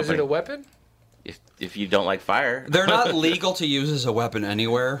from the But is company. it a weapon? If you don't like fire, They're not legal to use as a weapon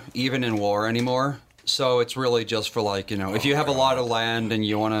anywhere, even in war anymore. So it's really just for if you have a lot of land and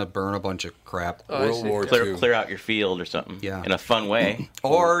you want to burn a bunch of crap. World War II. clear out your field or something. Yeah. In a fun way.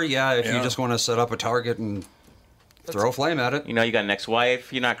 Or, if you just want to set up a target and throw a flame at it. You know, you got an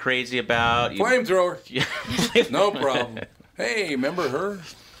ex-wife you're not crazy about. Flamethrower. Yeah. No problem. Hey, remember her?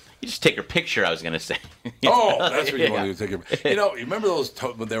 You just take her picture, I was going to say. Oh, that's what you want to do. Take your, you remember those?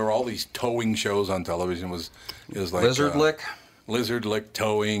 There were all these towing shows on television. It was like Lizard Lick. Lizard Lick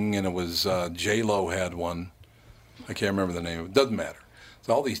Towing, and it was J-Lo had one. I can't remember the name. It doesn't matter.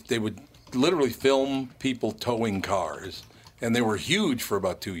 So all these, they would literally film people towing cars, and they were huge for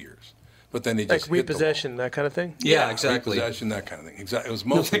about 2 years. But then they just Like repossession, that kind of thing? Yeah, exactly. Repossession, that kind of thing. Exactly. It was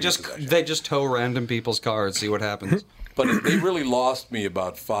mostly They just tow random people's cars, see what happens. But they really lost me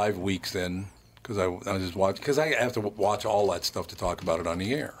about 5 weeks in, because I was just watching, because I have to watch all that stuff to talk about it on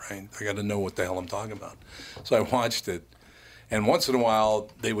the air, right? I got to know what the hell I'm talking about. So I watched it, and once in a while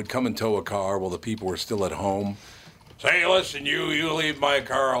they would come and tow a car while the people were still at home. Say, listen, you leave my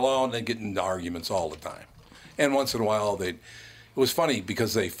car alone. They'd get into arguments all the time. And once in a while it was funny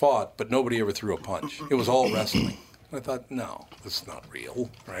because they fought, but nobody ever threw a punch. It was all wrestling. I thought, no, this is not real,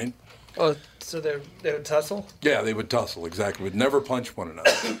 right? Oh, so they would tussle? Yeah, they would tussle, exactly. Would never punch one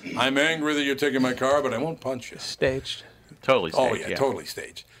another. I'm angry that you're taking my car, but I won't punch you. Staged. Totally staged. Oh, yeah, totally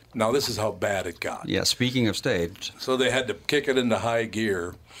staged. Now, this is how bad it got. Yeah, speaking of staged. So they had to kick it into high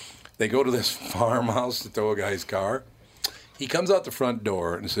gear. They go to this farmhouse to tow a guy's car. He comes out the front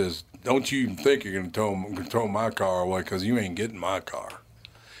door and says, don't you think you're going to tow my car away because you ain't getting my car.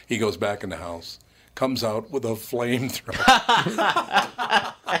 He goes back in the house. Comes out with a flamethrower.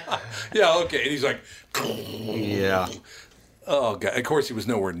 Yeah, okay. And he's like, Yeah. oh, God. Of course, he was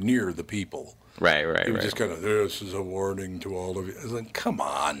nowhere near the people. Right. He was just kind of, this is a warning to all of you. I was like, come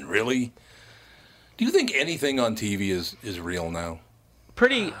on, really? Do you think anything on TV is real now?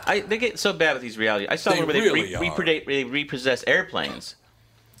 They get so bad with these reality. I saw They one where really they repossess airplanes.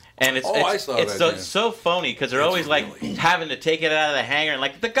 And I saw it's that, so phony because they're always like having to take it out of the hangar and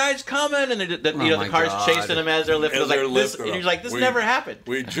like the guy's coming and the car's chasing them as they're lifting. And you're like, this never happened.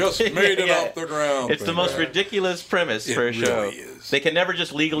 We just made it off the ground. It's the most ridiculous premise for a show. Really is. They can never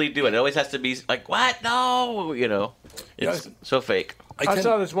just legally do it. It always has to be like, what? No, it's so fake. I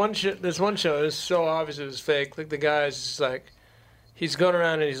saw this one show. It was so obvious it was fake. Like the guy's just like, he's going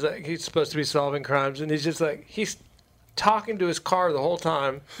around and he's supposed to be solving crimes, and he's just like he's talking to his car the whole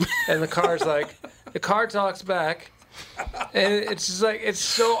time, and the car's like, the car talks back, and it's just like it's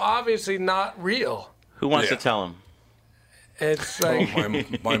so obviously not real. Who wants to tell him? It's like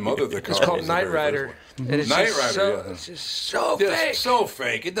my mother. The car. It's called Knight Rider. And it's Knight just Rider. So, Yeah. It's just so Yeah, fake. it's so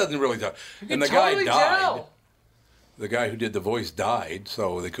fake. It doesn't really talk. And the totally guy died. tell. The guy who did the voice died,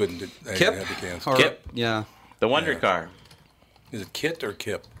 so they couldn't. They Kip? had to cancel. Or- Kip. Yeah. The Wonder Car. Is it Kit or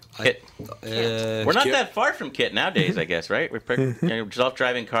Kip? Kit. We're not Kip. that far from Kit nowadays, I guess, right? We're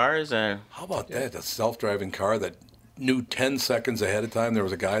self-driving cars. How about that? A self-driving car that knew 10 seconds ahead of time there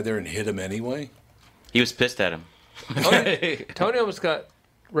was a guy there and hit him anyway? He was pissed at him. Tony almost got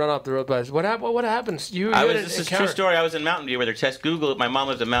run off the road by us. What happened? What happens? This is a true story. I was in Mountain View where they're Google. My mom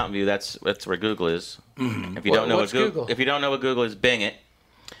lives in Mountain View. That's where Google is. Mm-hmm. If you don't know what's Google? If you don't know what Google is, Bing it.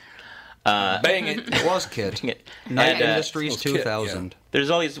 Bang it. It was Kit. Bing it. Night And, Industries Kit, 2000. There's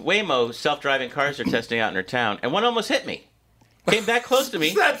all these Waymo self-driving cars they're testing out in their town, and one almost hit me. Came that close to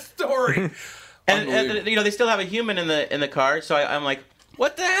me. That story. And they still have a human in the car, so I'm like,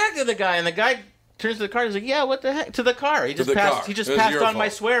 what the heck to the guy? And the guy turns to the car and he's like, yeah, what the heck? To the car. He just passed It was passed your on my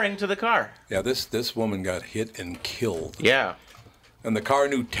fault. swearing to the car. Yeah, this woman got hit and killed. Yeah. And the car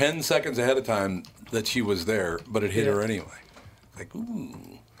knew 10 seconds ahead of time that she was there, but it hit her anyway. Like, ooh.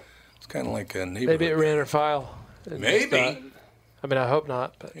 It's kind of like a neighborhood. Maybe it ran her file. Maybe. I mean, I hope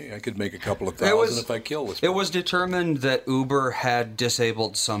not. But Hey, I could make a couple of thousand if I kill this It woman. was determined that Uber had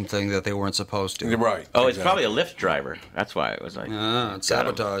disabled something that they weren't supposed to. Right. Oh, it's exactly. probably a Lyft driver. That's why it was like, It's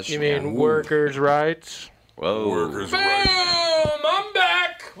sabotage. you mean workers' rights? whoa. Workers' Boom! rights. I'm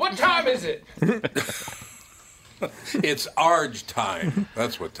back. What time time is it? It's Arj time.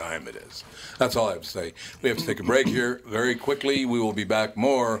 That's what time it is. That's all I have to say. We have to take a break here very quickly. We will be back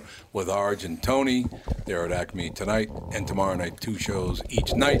more with Arj and Tony. They're at Acme tonight and tomorrow night, 2 shows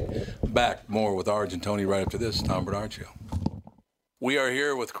each night. Back more with Arj and Tony right after this Tom Bernard Show. We are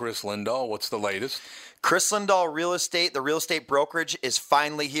here with Chris Lindahl. What's the latest? Chris Lindahl Real Estate, the real estate brokerage, is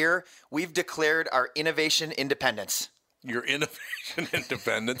finally here. We've declared our innovation independence. Your innovation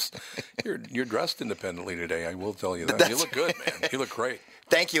independence. You're dressed independently today. I will tell you that. You look good, man. You look great.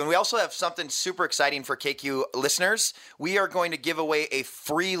 Thank you. And we also have something super exciting for KQ listeners. We are going to give away a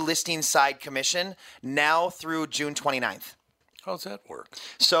free listing side commission now through June 29th. How's that work?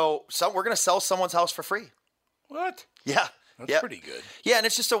 So we're going to sell someone's house for free. What? Yeah. That's pretty good. Yeah, and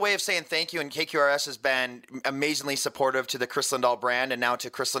it's just a way of saying thank you. And KQRS has been amazingly supportive to the Chris Lindahl brand and now to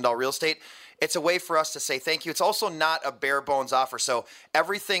Chris Lindahl Real Estate. It's a way for us to say thank you. It's also not a bare bones offer. So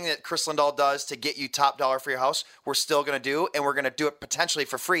everything that Chris Lindahl does to get you top dollar for your house, we're still going to do, and we're going to do it potentially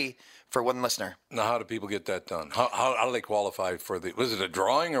for free for one listener. Now, how do people get that done? How do they qualify for the? Was it a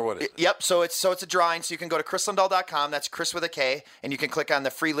drawing or what is it? Yep. So it's a drawing. So you can go to chrislindahl.com. That's Chris with a K, and you can click on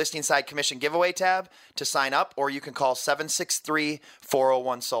the free listing side commission giveaway tab to sign up, or you can call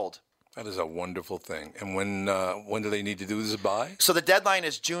 763-401-SOLD. That is a wonderful thing. And when do they need to do this by? So the deadline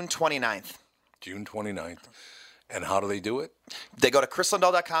is June 29th. June 29th. And how do they do it? They go to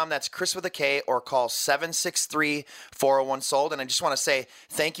chrislindahl.com, that's Chris with a K, or call 763-401-SOLD. And I just want to say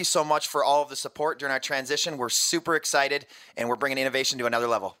thank you so much for all of the support during our transition. We're super excited, and we're bringing innovation to another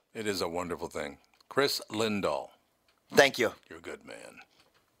level. It is a wonderful thing. Chris Lindahl. Thank you. You're a good man.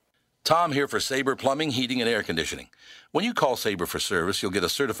 Tom here for Sabre Plumbing, Heating, and Air Conditioning. When you call Sabre for service, you'll get a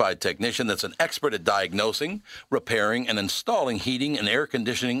certified technician that's an expert at diagnosing, repairing, and installing heating and air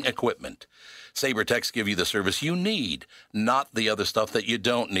conditioning equipment. Sabre Techs give you the service you need, not the other stuff that you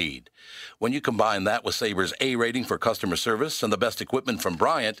don't need. When you combine that with Sabre's A rating for customer service and the best equipment from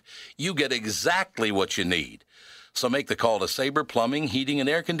Bryant, you get exactly what you need. So make the call to Sabre Plumbing, Heating, and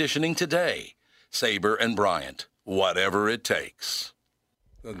Air Conditioning today. Sabre and Bryant, whatever it takes.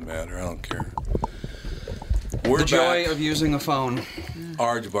 Doesn't matter. I don't care. The joy of using a phone.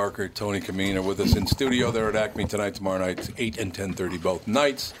 Arj Barker, Tony Kameen are with us in studio. They're at Acme tonight, tomorrow night, 8 and 10:30 both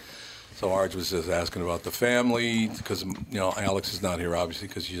nights. So Arj was just asking about the family because, Alex is not here, obviously,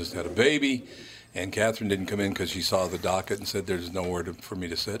 because she just had a baby. And Catherine didn't come in because she saw the docket and said there's nowhere for me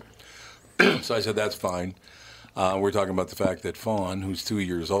to sit. So I said, that's fine. We're talking about the fact that Fawn, who's 2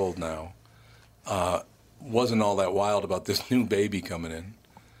 years old now, wasn't all that wild about this new baby coming in.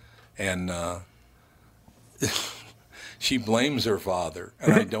 And she blames her father,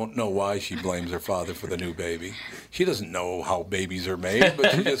 and I don't know why she blames her father for the new baby. She doesn't know how babies are made,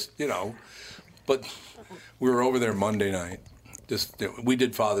 but she just, But we were over there Monday night. We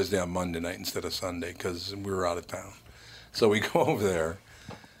did Father's Day on Monday night instead of Sunday because we were out of town. So we go over there,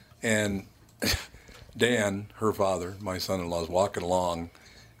 and Dan, her father, my son-in-law, is walking along,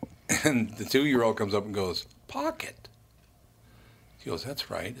 and the 2-year-old comes up and goes, "Pocket." She goes, "That's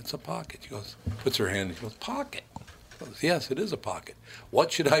right, it's a pocket." She goes, puts her hand in, she goes, "Pocket." She goes, "Yes, it is a pocket.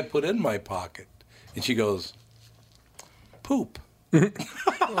 What should I put in my pocket?" And she goes, "Poop."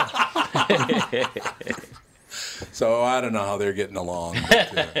 So I don't know how they're getting along.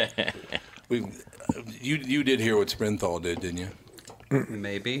 But, you did hear what Sprinthal did, didn't you?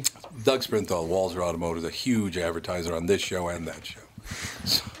 Maybe. Doug Sprinthal, Walser Automotive, is a huge advertiser on this show and that show.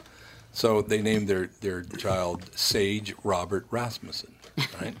 So they named their child Sage Robert Rasmussen,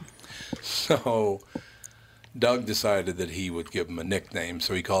 right? So Doug decided that he would give him a nickname,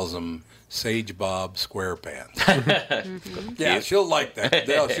 so he calls him Sage Bob SquarePants. Mm-hmm. Yeah, she'll like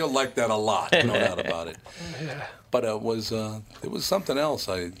that. She'll like that a lot, no doubt about it. Yeah. But it was something else.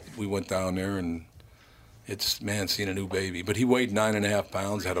 We went down there, and seeing a new baby. But he weighed 9.5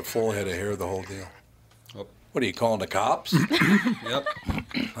 pounds, had a full head of hair, the whole deal. What are you calling the cops? Yep.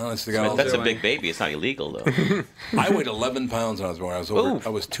 Honestly, that's a big baby. It's not illegal though. I weighed 11 pounds when I was born. I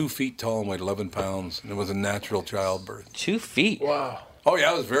was 2 feet tall and weighed 11 pounds, and it was a natural childbirth. 2 feet. Wow. Oh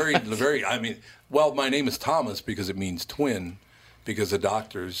yeah, I was very, very. My name is Thomas because it means twin, because the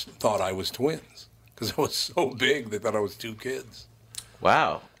doctors thought I was twins because I was so big they thought I was 2 kids.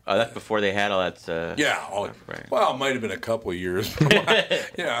 Wow. Oh, that's before they had all that. Yeah. Right. Well, it might have been a couple of years.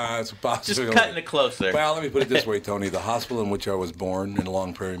 Yeah, it's a possibility. Just cutting it close there. Well, let me put it this way, Tony. The hospital in which I was born in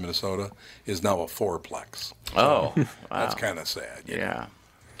Long Prairie, Minnesota, is now a 4-plex. Oh, wow. That's kind of sad. Yeah.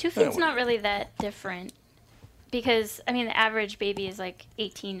 2 feet's not really that different because, the average baby is like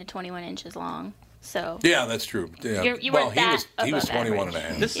 18 to 21 inches long. So Yeah, that's true. Yeah. You weren't that he was above 21 average. and a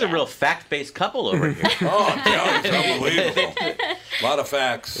half. This is a real fact-based couple over here. Oh, I'm telling you, it's unbelievable. A lot of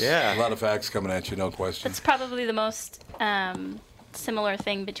facts. Yeah. A lot of facts coming at you, no question. that's probably the most similar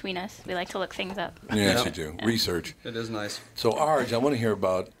thing between us. We like to look things up. Yes, you do. Research. It is nice. So, Arj, I want to hear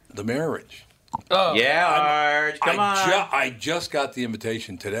about the marriage. Oh, Yeah, Arj, come on. I just got the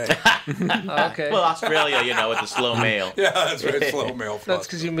invitation today. okay. Well, Australia, with the slow mail. Yeah, that's right. Slow mail. That's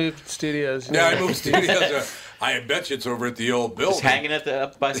because you moved studios. Yeah, I moved studios. I bet you it's over at the old building. Just hanging at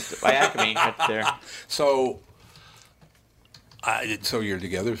up by Acme right there. So you're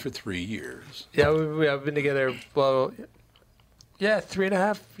together for 3 years. Yeah, we have been together, 3.5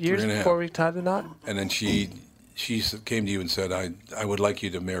 years 3.5. before we tied the knot. And then she came to you and said, I would like you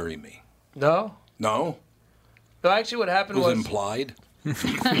to marry me. No? No? No, actually what happened It was was... implied?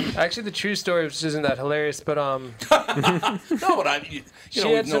 Actually, the true story, which isn't that hilarious, but No, but she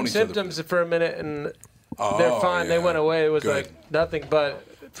had some symptoms for a minute, and they're fine. Yeah. They went away. It was Good. like nothing, but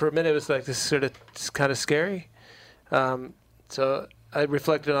for a minute it was like this sort of kind of scary. So I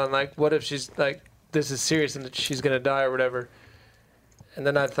reflected on like, what if she's like, this is serious and that she's gonna die or whatever. And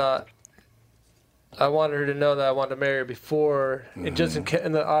then I thought, I wanted her to know that I wanted to marry her before, and just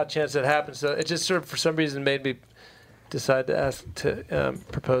in the odd chance that happens. So it just sort of, for some reason, made me decide to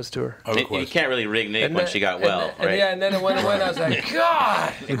propose to her. You can't really rig Nick when she got well, right? And then it went away, and I was like,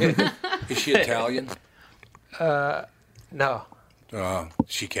 God! Is she Italian? No. Is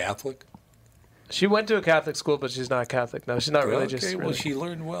she Catholic? She went to a Catholic school, but she's not Catholic. No, she's not religious. Okay, well, really. she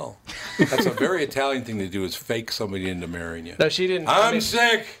learned well. That's a very Italian thing to do, is fake somebody into marrying you. No, she didn't. I'm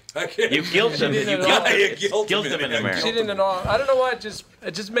sick. I can't. You guilt them. You guilt them into marriage. She didn't at all. I don't know why. It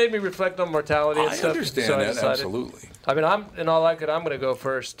just made me reflect on mortality and stuff. I understand so I that, decided, absolutely. I mean, I'm going to go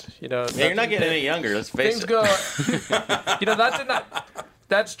first. Yeah, you're not getting any younger. Let's face Things it. go.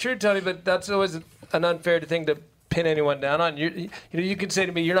 That's true, Tony. But that's always an unfair thing to pin anyone down on. You can say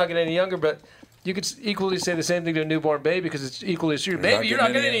to me, "You're not getting any younger," but you could equally say the same thing to a newborn baby because it's equally true. Baby, you're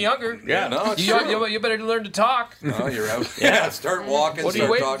not getting any younger. Yeah, no, it's true. You better learn to talk. No, you're out. Yeah, start walking. What are you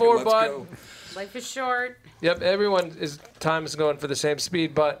start waiting talking, for, let's bud? go. Life is short. Yep, time is going for the same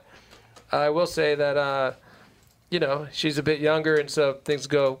speed, but I will say that she's a bit younger, and so if things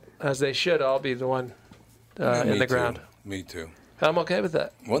go as they should, I'll be the one in the ground. Me too. I'm okay with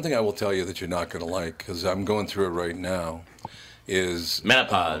that. One thing I will tell you that you're not going to like, because I'm going through it right now, is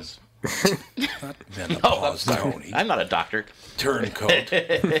menopause. Not menopause, Tony. I'm not a doctor. Turncoat.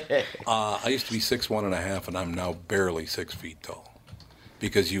 I used to be 6'1.5", and I'm now barely 6 feet tall.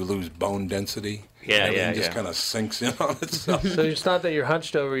 Because you lose bone density. Everything just kind of sinks in on itself. So it's not that you're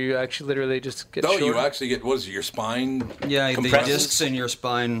hunched over, you actually literally just get shorter? You actually get, what is it, your spine? Yeah, the discs in your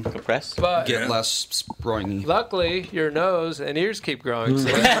spine compress, get less springy. Luckily, your nose and ears keep growing. So,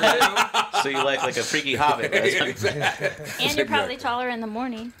 so you like a freaky hobbit. Exactly. And you're probably taller in the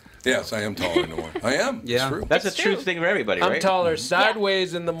morning. Yes, I am taller in the morning. I am. Yeah. It's true. That's a true thing for everybody, right? I'm taller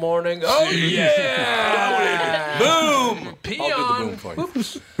sideways in the morning. Oh, yeah! Boom! Peon! I'll do the boom for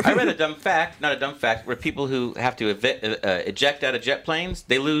you. I read a dumb fact, not a dumb fact, where people who have to eject out of jet planes,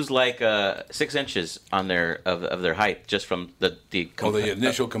 they lose 6 inches on of their height just from the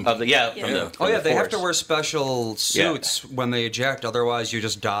initial component. They have to wear special suits when they eject, otherwise you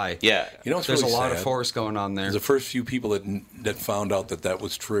just die. Yeah. You know what's There's really a lot sad? of force going on there. The first few people that found out that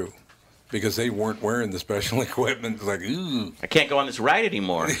was true. Because they weren't wearing the special equipment. It's like, ooh. I can't go on this ride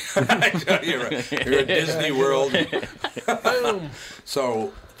anymore. You're at Disney World.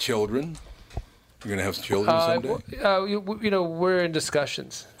 So, children? You're going to have children someday? We're in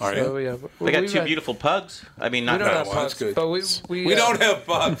discussions. Are you? They got two beautiful pugs. I mean, not we don't have that's pugs, good. but we don't have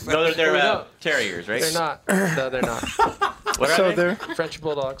pugs. No, they're terriers, right? They're not. No, they're not. What are they? they're French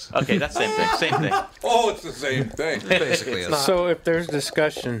bulldogs. Okay, that's the same thing. Same thing. Oh, it's the same thing. Basically, so if there's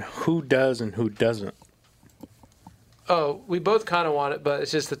discussion, who does and who doesn't? Oh, we both kind of want it, but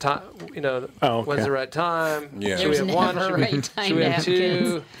it's just the time. When's the right time? Yeah. Should we have one? Should we have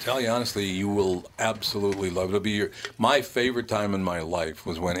two? Tell you honestly, you will absolutely love it. It'll be my favorite time in my life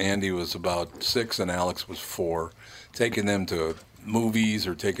was when Andy was about 6 and Alex was 4, taking them to movies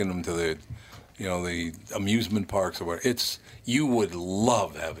or taking them to the amusement parks or whatever. You would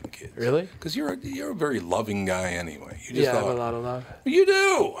love having kids. Really? Because you're a very loving guy anyway. I have a lot of love. You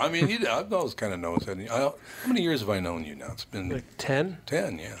do. I mean, I've always kind of noticed that. How many years have I known you now? It's been like 10.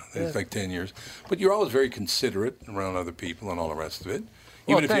 10, yeah. It's like 10 years. But you're always very considerate around other people and all the rest of it.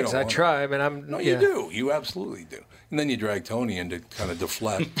 Well, Even if thanks. you don't I try. I mean, you do. You absolutely do. And then you drag Tony in to kind of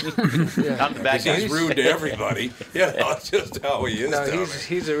deflect. Because he's rude to everybody. Yeah, that's just how he is. No,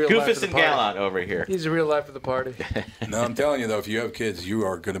 he's a real Goofus and Gallant over over here. He's the real life of the party. No, I'm telling you though, if you have kids, you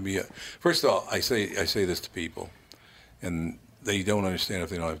are going to be. First of all, I say this to people, and they don't understand if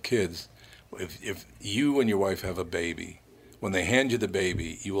they don't have kids. If you and your wife have a baby, when they hand you the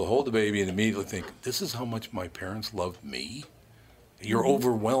baby, you will hold the baby and immediately think, "This is how much my parents loved me." You're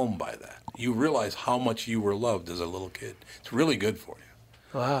overwhelmed by that. You realize how much you were loved as a little kid. It's really good for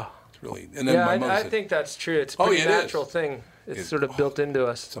you. Wow. It's really. And then my mother I said, think that's true. It's a pretty natural is. thing. It's sort of built into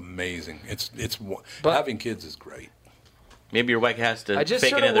us. It's amazing. But having kids is great. Maybe your wife has to I just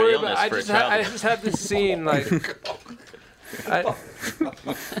fake sort of another worry illness about. for a child. I just have this scene like. I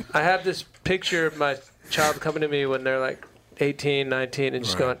have this picture of my child coming to me when they're like 18, 19, and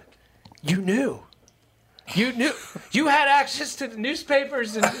just going, "You knew. You knew. You had access to the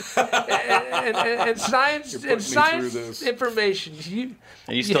newspapers and science information.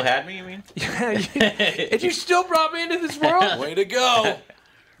 And you still had me, you mean? Yeah. And you still brought me into this world. Way to go.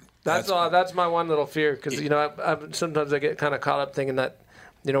 That's my one little fear because sometimes I get kind of caught up thinking that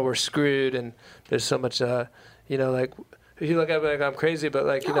we're screwed and there's so much like if you look at me like I'm crazy, but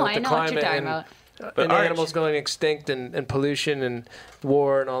like with the climate and animals going extinct and pollution and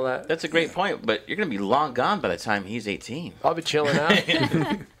war and all that. That's a great point, but you're going to be long gone by the time he's 18. I'll be chilling out.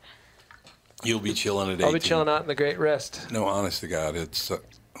 You'll be chilling at 18. I'll be chilling out in the great rest. No, honest to God, it's. I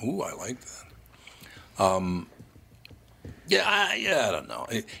like that. I don't know.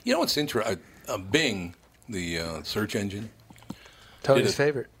 You know what's interesting? Bing, the search engine. Tony's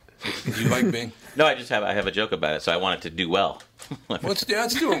favorite. Do you like Bing? No, I have a joke about it, so I want it to do well.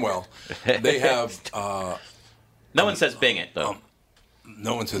 It's doing well. They have. No one says Bing it though.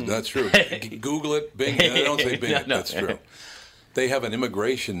 No one says that's true. Google it, Bing. They don't say Bing it. No. That's true. They have an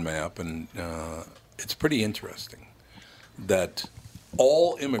immigration map, and it's pretty interesting that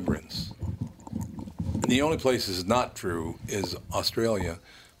all immigrants. The only place this is not true is Australia.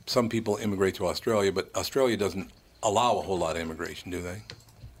 Some people immigrate to Australia, but Australia doesn't allow a whole lot of immigration, do they?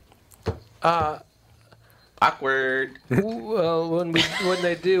 Awkward. Well, when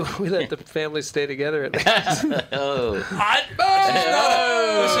they do, we let the families stay together at least. This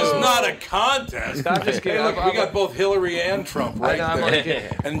is not a contest. I'm just kidding. Hey, look, we got both Hillary and Trump right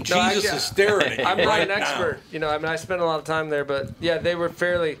there. And Jesus is staring at you I'm not right an expert. now. I spent a lot of time there, but yeah, they were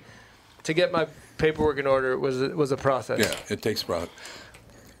fairly. To get my paperwork in order was a process. Yeah, it takes process.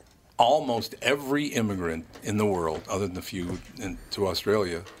 Almost every immigrant in the world, other than a few to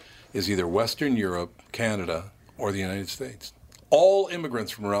Australia, is either Western Europe, Canada, or the United States. All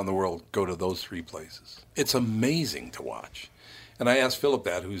immigrants from around the world go to those three places. It's amazing to watch. And I asked Philip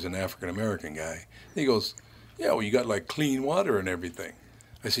that, who's an African-American guy. He goes, yeah, well, you got like clean water and everything.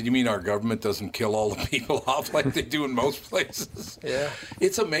 I said, you mean our government doesn't kill all the people off like they do in most places? Yeah.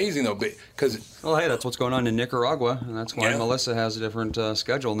 It's amazing, though, because... Well, hey, that's what's going on in Nicaragua, and that's why Melissa has a different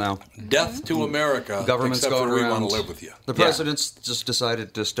schedule now. Death to America, government's except going for we around. want to live with you. The president's just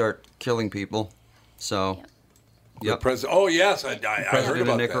decided to start killing people, so... Yep. Oh, yes, I heard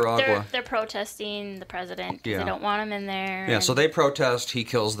about Nicaragua. They're protesting the president because they don't want him in there. Yeah, so they protest, he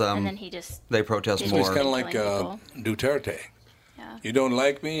kills them. And then they protest So more. he's kind of like Duterte. Yeah. You don't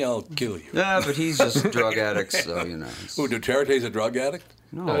like me, I'll kill you. Yeah, but he's just drug addicts, so, Who, Duterte's a drug addict?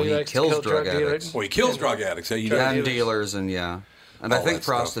 No, he kills drug addicts. Oh, he kills drug addicts. And dealers, and And I think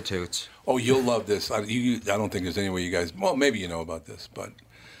prostitutes. Stuff. Oh, you'll love this. I don't think there's any way you guys... Well, maybe you know about this, but...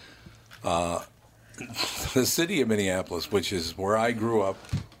 the city of Minneapolis, which is where I grew up,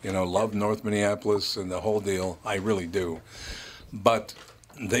 love North Minneapolis and the whole deal. I really do. But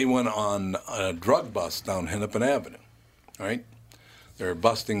they went on a drug bust down Hennepin Avenue, right? They're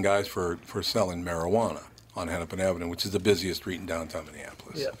busting guys for selling marijuana on Hennepin Avenue, which is the busiest street in downtown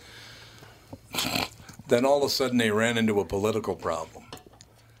Minneapolis. Yeah. Then all of a sudden they ran into a political problem.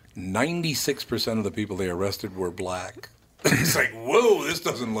 96% of the people they arrested were black. It's like, whoa, this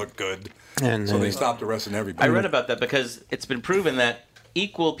doesn't look good. And so they stopped arresting everybody. I read about that because it's been proven that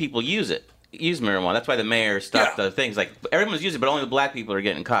equal people use marijuana. That's why the mayor stopped the things. Like, everyone's using it, but only the black people are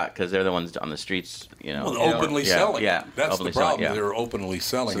getting caught because they're the ones on the streets, openly selling. Yeah, that's the problem. They're openly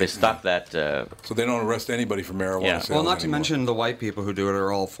selling. So they stopped that. So they don't arrest anybody for marijuana sales. Well, not to mention the white people who do it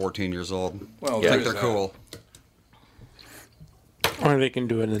are all 14 years old. Well, I think they're cool. Or they can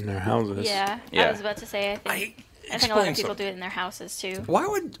do it in their houses. Yeah. I was about to say, I think a lot of people do it in their houses too. Why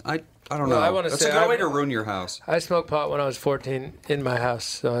would I don't know. I want to That's say a good way to ruin your house. I smoked pot when I was 14 in my house,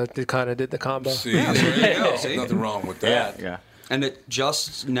 so I kind of did the combo. See, there you go. There's nothing wrong with that. Yeah. And it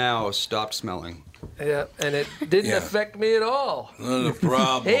just now stopped smelling. Yeah, and it didn't affect me at all. Not a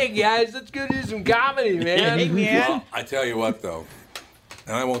problem. Hey guys, let's go do some comedy, man. Hey man. Well, I tell you what, though,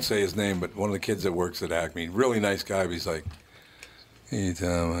 and I won't say his name, but one of the kids that works at Acme, really nice guy. But he's like, "Hey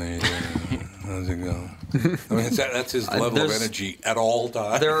Tom, how you doing? How's it going? I mean, that's his level of energy at all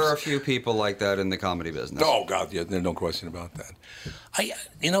times. There are a few people like that in the comedy business. Oh, God, yeah, there's no question about that.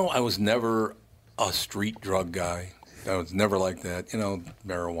 I was never a street drug guy. I was never like that.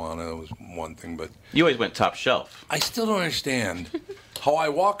 Marijuana was one thing, but... You always went top shelf. I still don't understand how I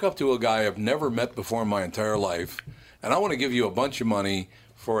walk up to a guy I've never met before in my entire life, and I want to give you a bunch of money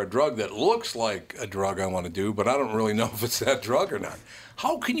for a drug that looks like a drug I want to do, but I don't really know if it's that drug or not.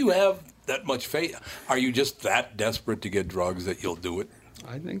 How can you have that much faith? Are you just that desperate to get drugs that you'll do it?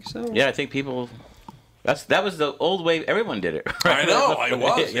 I think so. Yeah, I think people... That was the old way everyone did it. Right? I know, it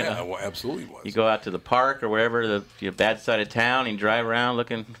was. Yeah, it absolutely was. You go out to the park or wherever, the bad side of town, and you drive around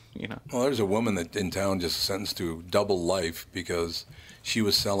looking, Well, there's a woman that in town just sentenced to double life because she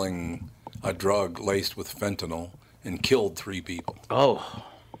was selling a drug laced with fentanyl and killed 3 people. Oh,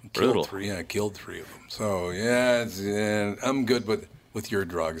 brutal. Killed 3 of them. So, I'm good with your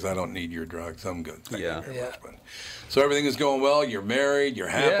drugs. I don't need your drugs. I'm good. Thank you very much. But, so everything is going well. You're married. You're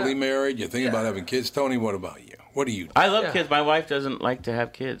happily married. You're thinking about having kids. Tony, what about you? What do you do? I love kids. My wife doesn't like to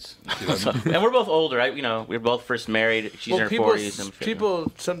have kids. And we're both older, right? We were both first married. She's in her 40s.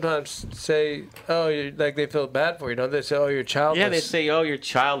 People sometimes say, like they feel bad for you, don't they? Say, you're childless. Yeah, they say, you're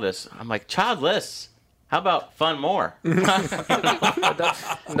childless. I'm like, childless? How about fun more? That's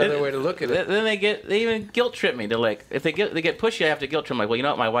another way to look at it. Then they even guilt trip me. They're like, if they get pushy, I have to guilt trip. I'm like, well, you know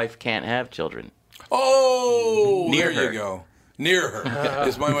what? My wife can't have children. Oh, Near there her. you go. Near her.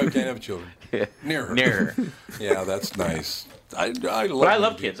 Because my wife can't have children. Near her. Near her. Yeah, that's nice. I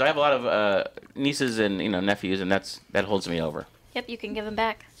love kids. I have a lot of nieces and nephews, and that holds me over. Yep, you can give them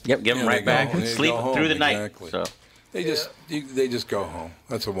back. Yep, give them right back and sleep through the night. So. They just go home.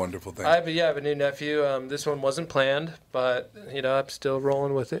 That's a wonderful thing. I have a new nephew. This one wasn't planned, but I'm still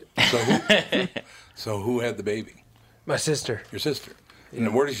rolling with it. So who had the baby? My sister. Your sister. Yeah.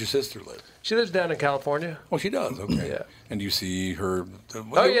 And where does your sister live? She lives down in California. Oh, she does. Okay. Yeah. And do you see her?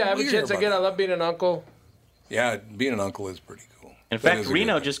 I have a chance again. I love being an uncle. Yeah, being an uncle is pretty cool. In fact,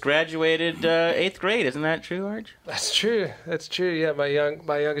 Reno just graduated 8th grade. Isn't that true, Arj? That's true. Yeah, my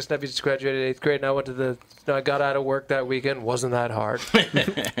youngest nephew just graduated 8th grade, and I went to I got out of work that weekend. Wasn't that hard?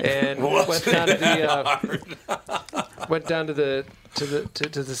 And went down to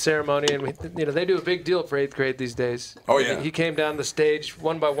the ceremony, and they do a big deal for 8th grade these days. Oh yeah. He came down the stage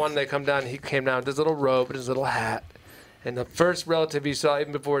one by one. They come down. He came down with his little robe and his little hat, and the first relative he saw,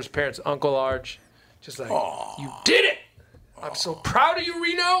 even before his parents, Uncle Arj, just like, you did it. I'm so proud of you,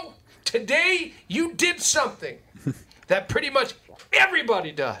 Reno. Today, you did something that pretty much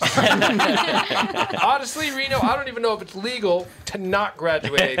everybody does. Honestly, Reno, I don't even know if it's legal to not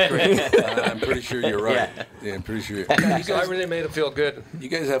graduate 8th grade. I'm pretty sure you're right. Yeah, I'm pretty sure. I really made it feel good. You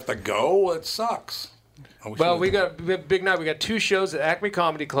guys have to go? It sucks. Well, we have a big night. We got 2 shows at Acme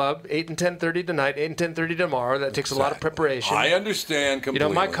Comedy Club, 8 and 10:30 tonight, 8 and 10:30 tomorrow. That takes a lot of preparation. I understand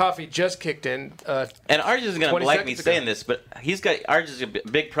completely. My coffee just kicked in. And Arj is going to like me saying this, but Arj is a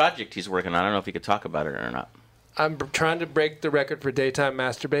big project he's working on. I don't know if he could talk about it or not. I'm trying to break the record for daytime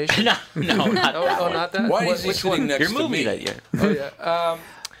masturbation. No, not that. Not that? Why is he sitting next to me? Your movie that year. Oh, yeah.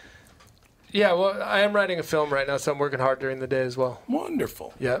 Yeah, well, I am writing a film right now, so I'm working hard during the day as well.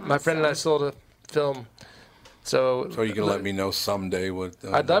 Wonderful. Yeah, my friend and I sold a film. So you can let me know someday what...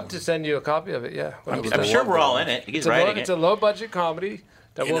 I'd love to send you a copy of it, yeah. I'm sure we're all in it. He's writing it. It's a low-budget comedy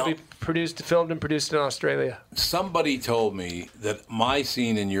that will be filmed and produced in Australia. Somebody told me that my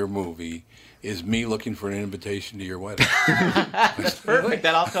scene in your movie is me looking for an invitation to your wedding. That's perfect.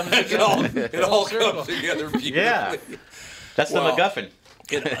 That all comes together. It all comes together beautifully. Yeah. That's the MacGuffin.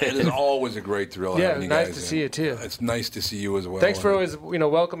 It is always a great thrill having you guys. Yeah, nice to see you, too. It's nice to see you as well. Thanks for always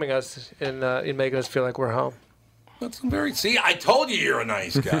welcoming us and making us feel like we're home. See, I told you you're a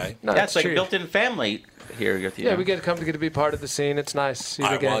nice guy. That's like built-in family here. Yeah, we get to be part of the scene. It's nice.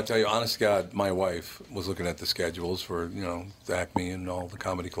 Well, I'll tell you, honest to God, my wife was looking at the schedules for, Acme and all the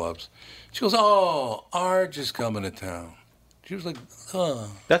comedy clubs. She goes, Arj is coming to town. She was like,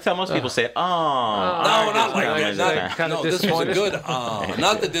 That's how most people say it. No, not like that. No, this was a good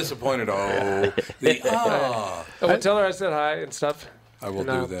not the disappointed Tell her I said hi and stuff. I will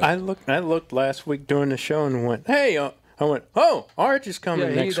do that. I looked last week during the show and went, hey, I went, Arj is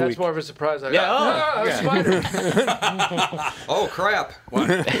coming next week. That's more of a surprise. Spider. Oh, crap.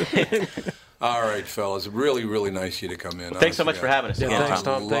 All right, fellas. Really, really nice of you to come in. Thanks so much for having us. Yeah, thanks,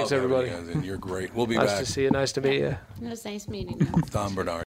 Tom. Thanks, everybody. And you're great. We'll be back. Nice to see you. Nice to meet you. It was nice meeting you. Tom Bernard.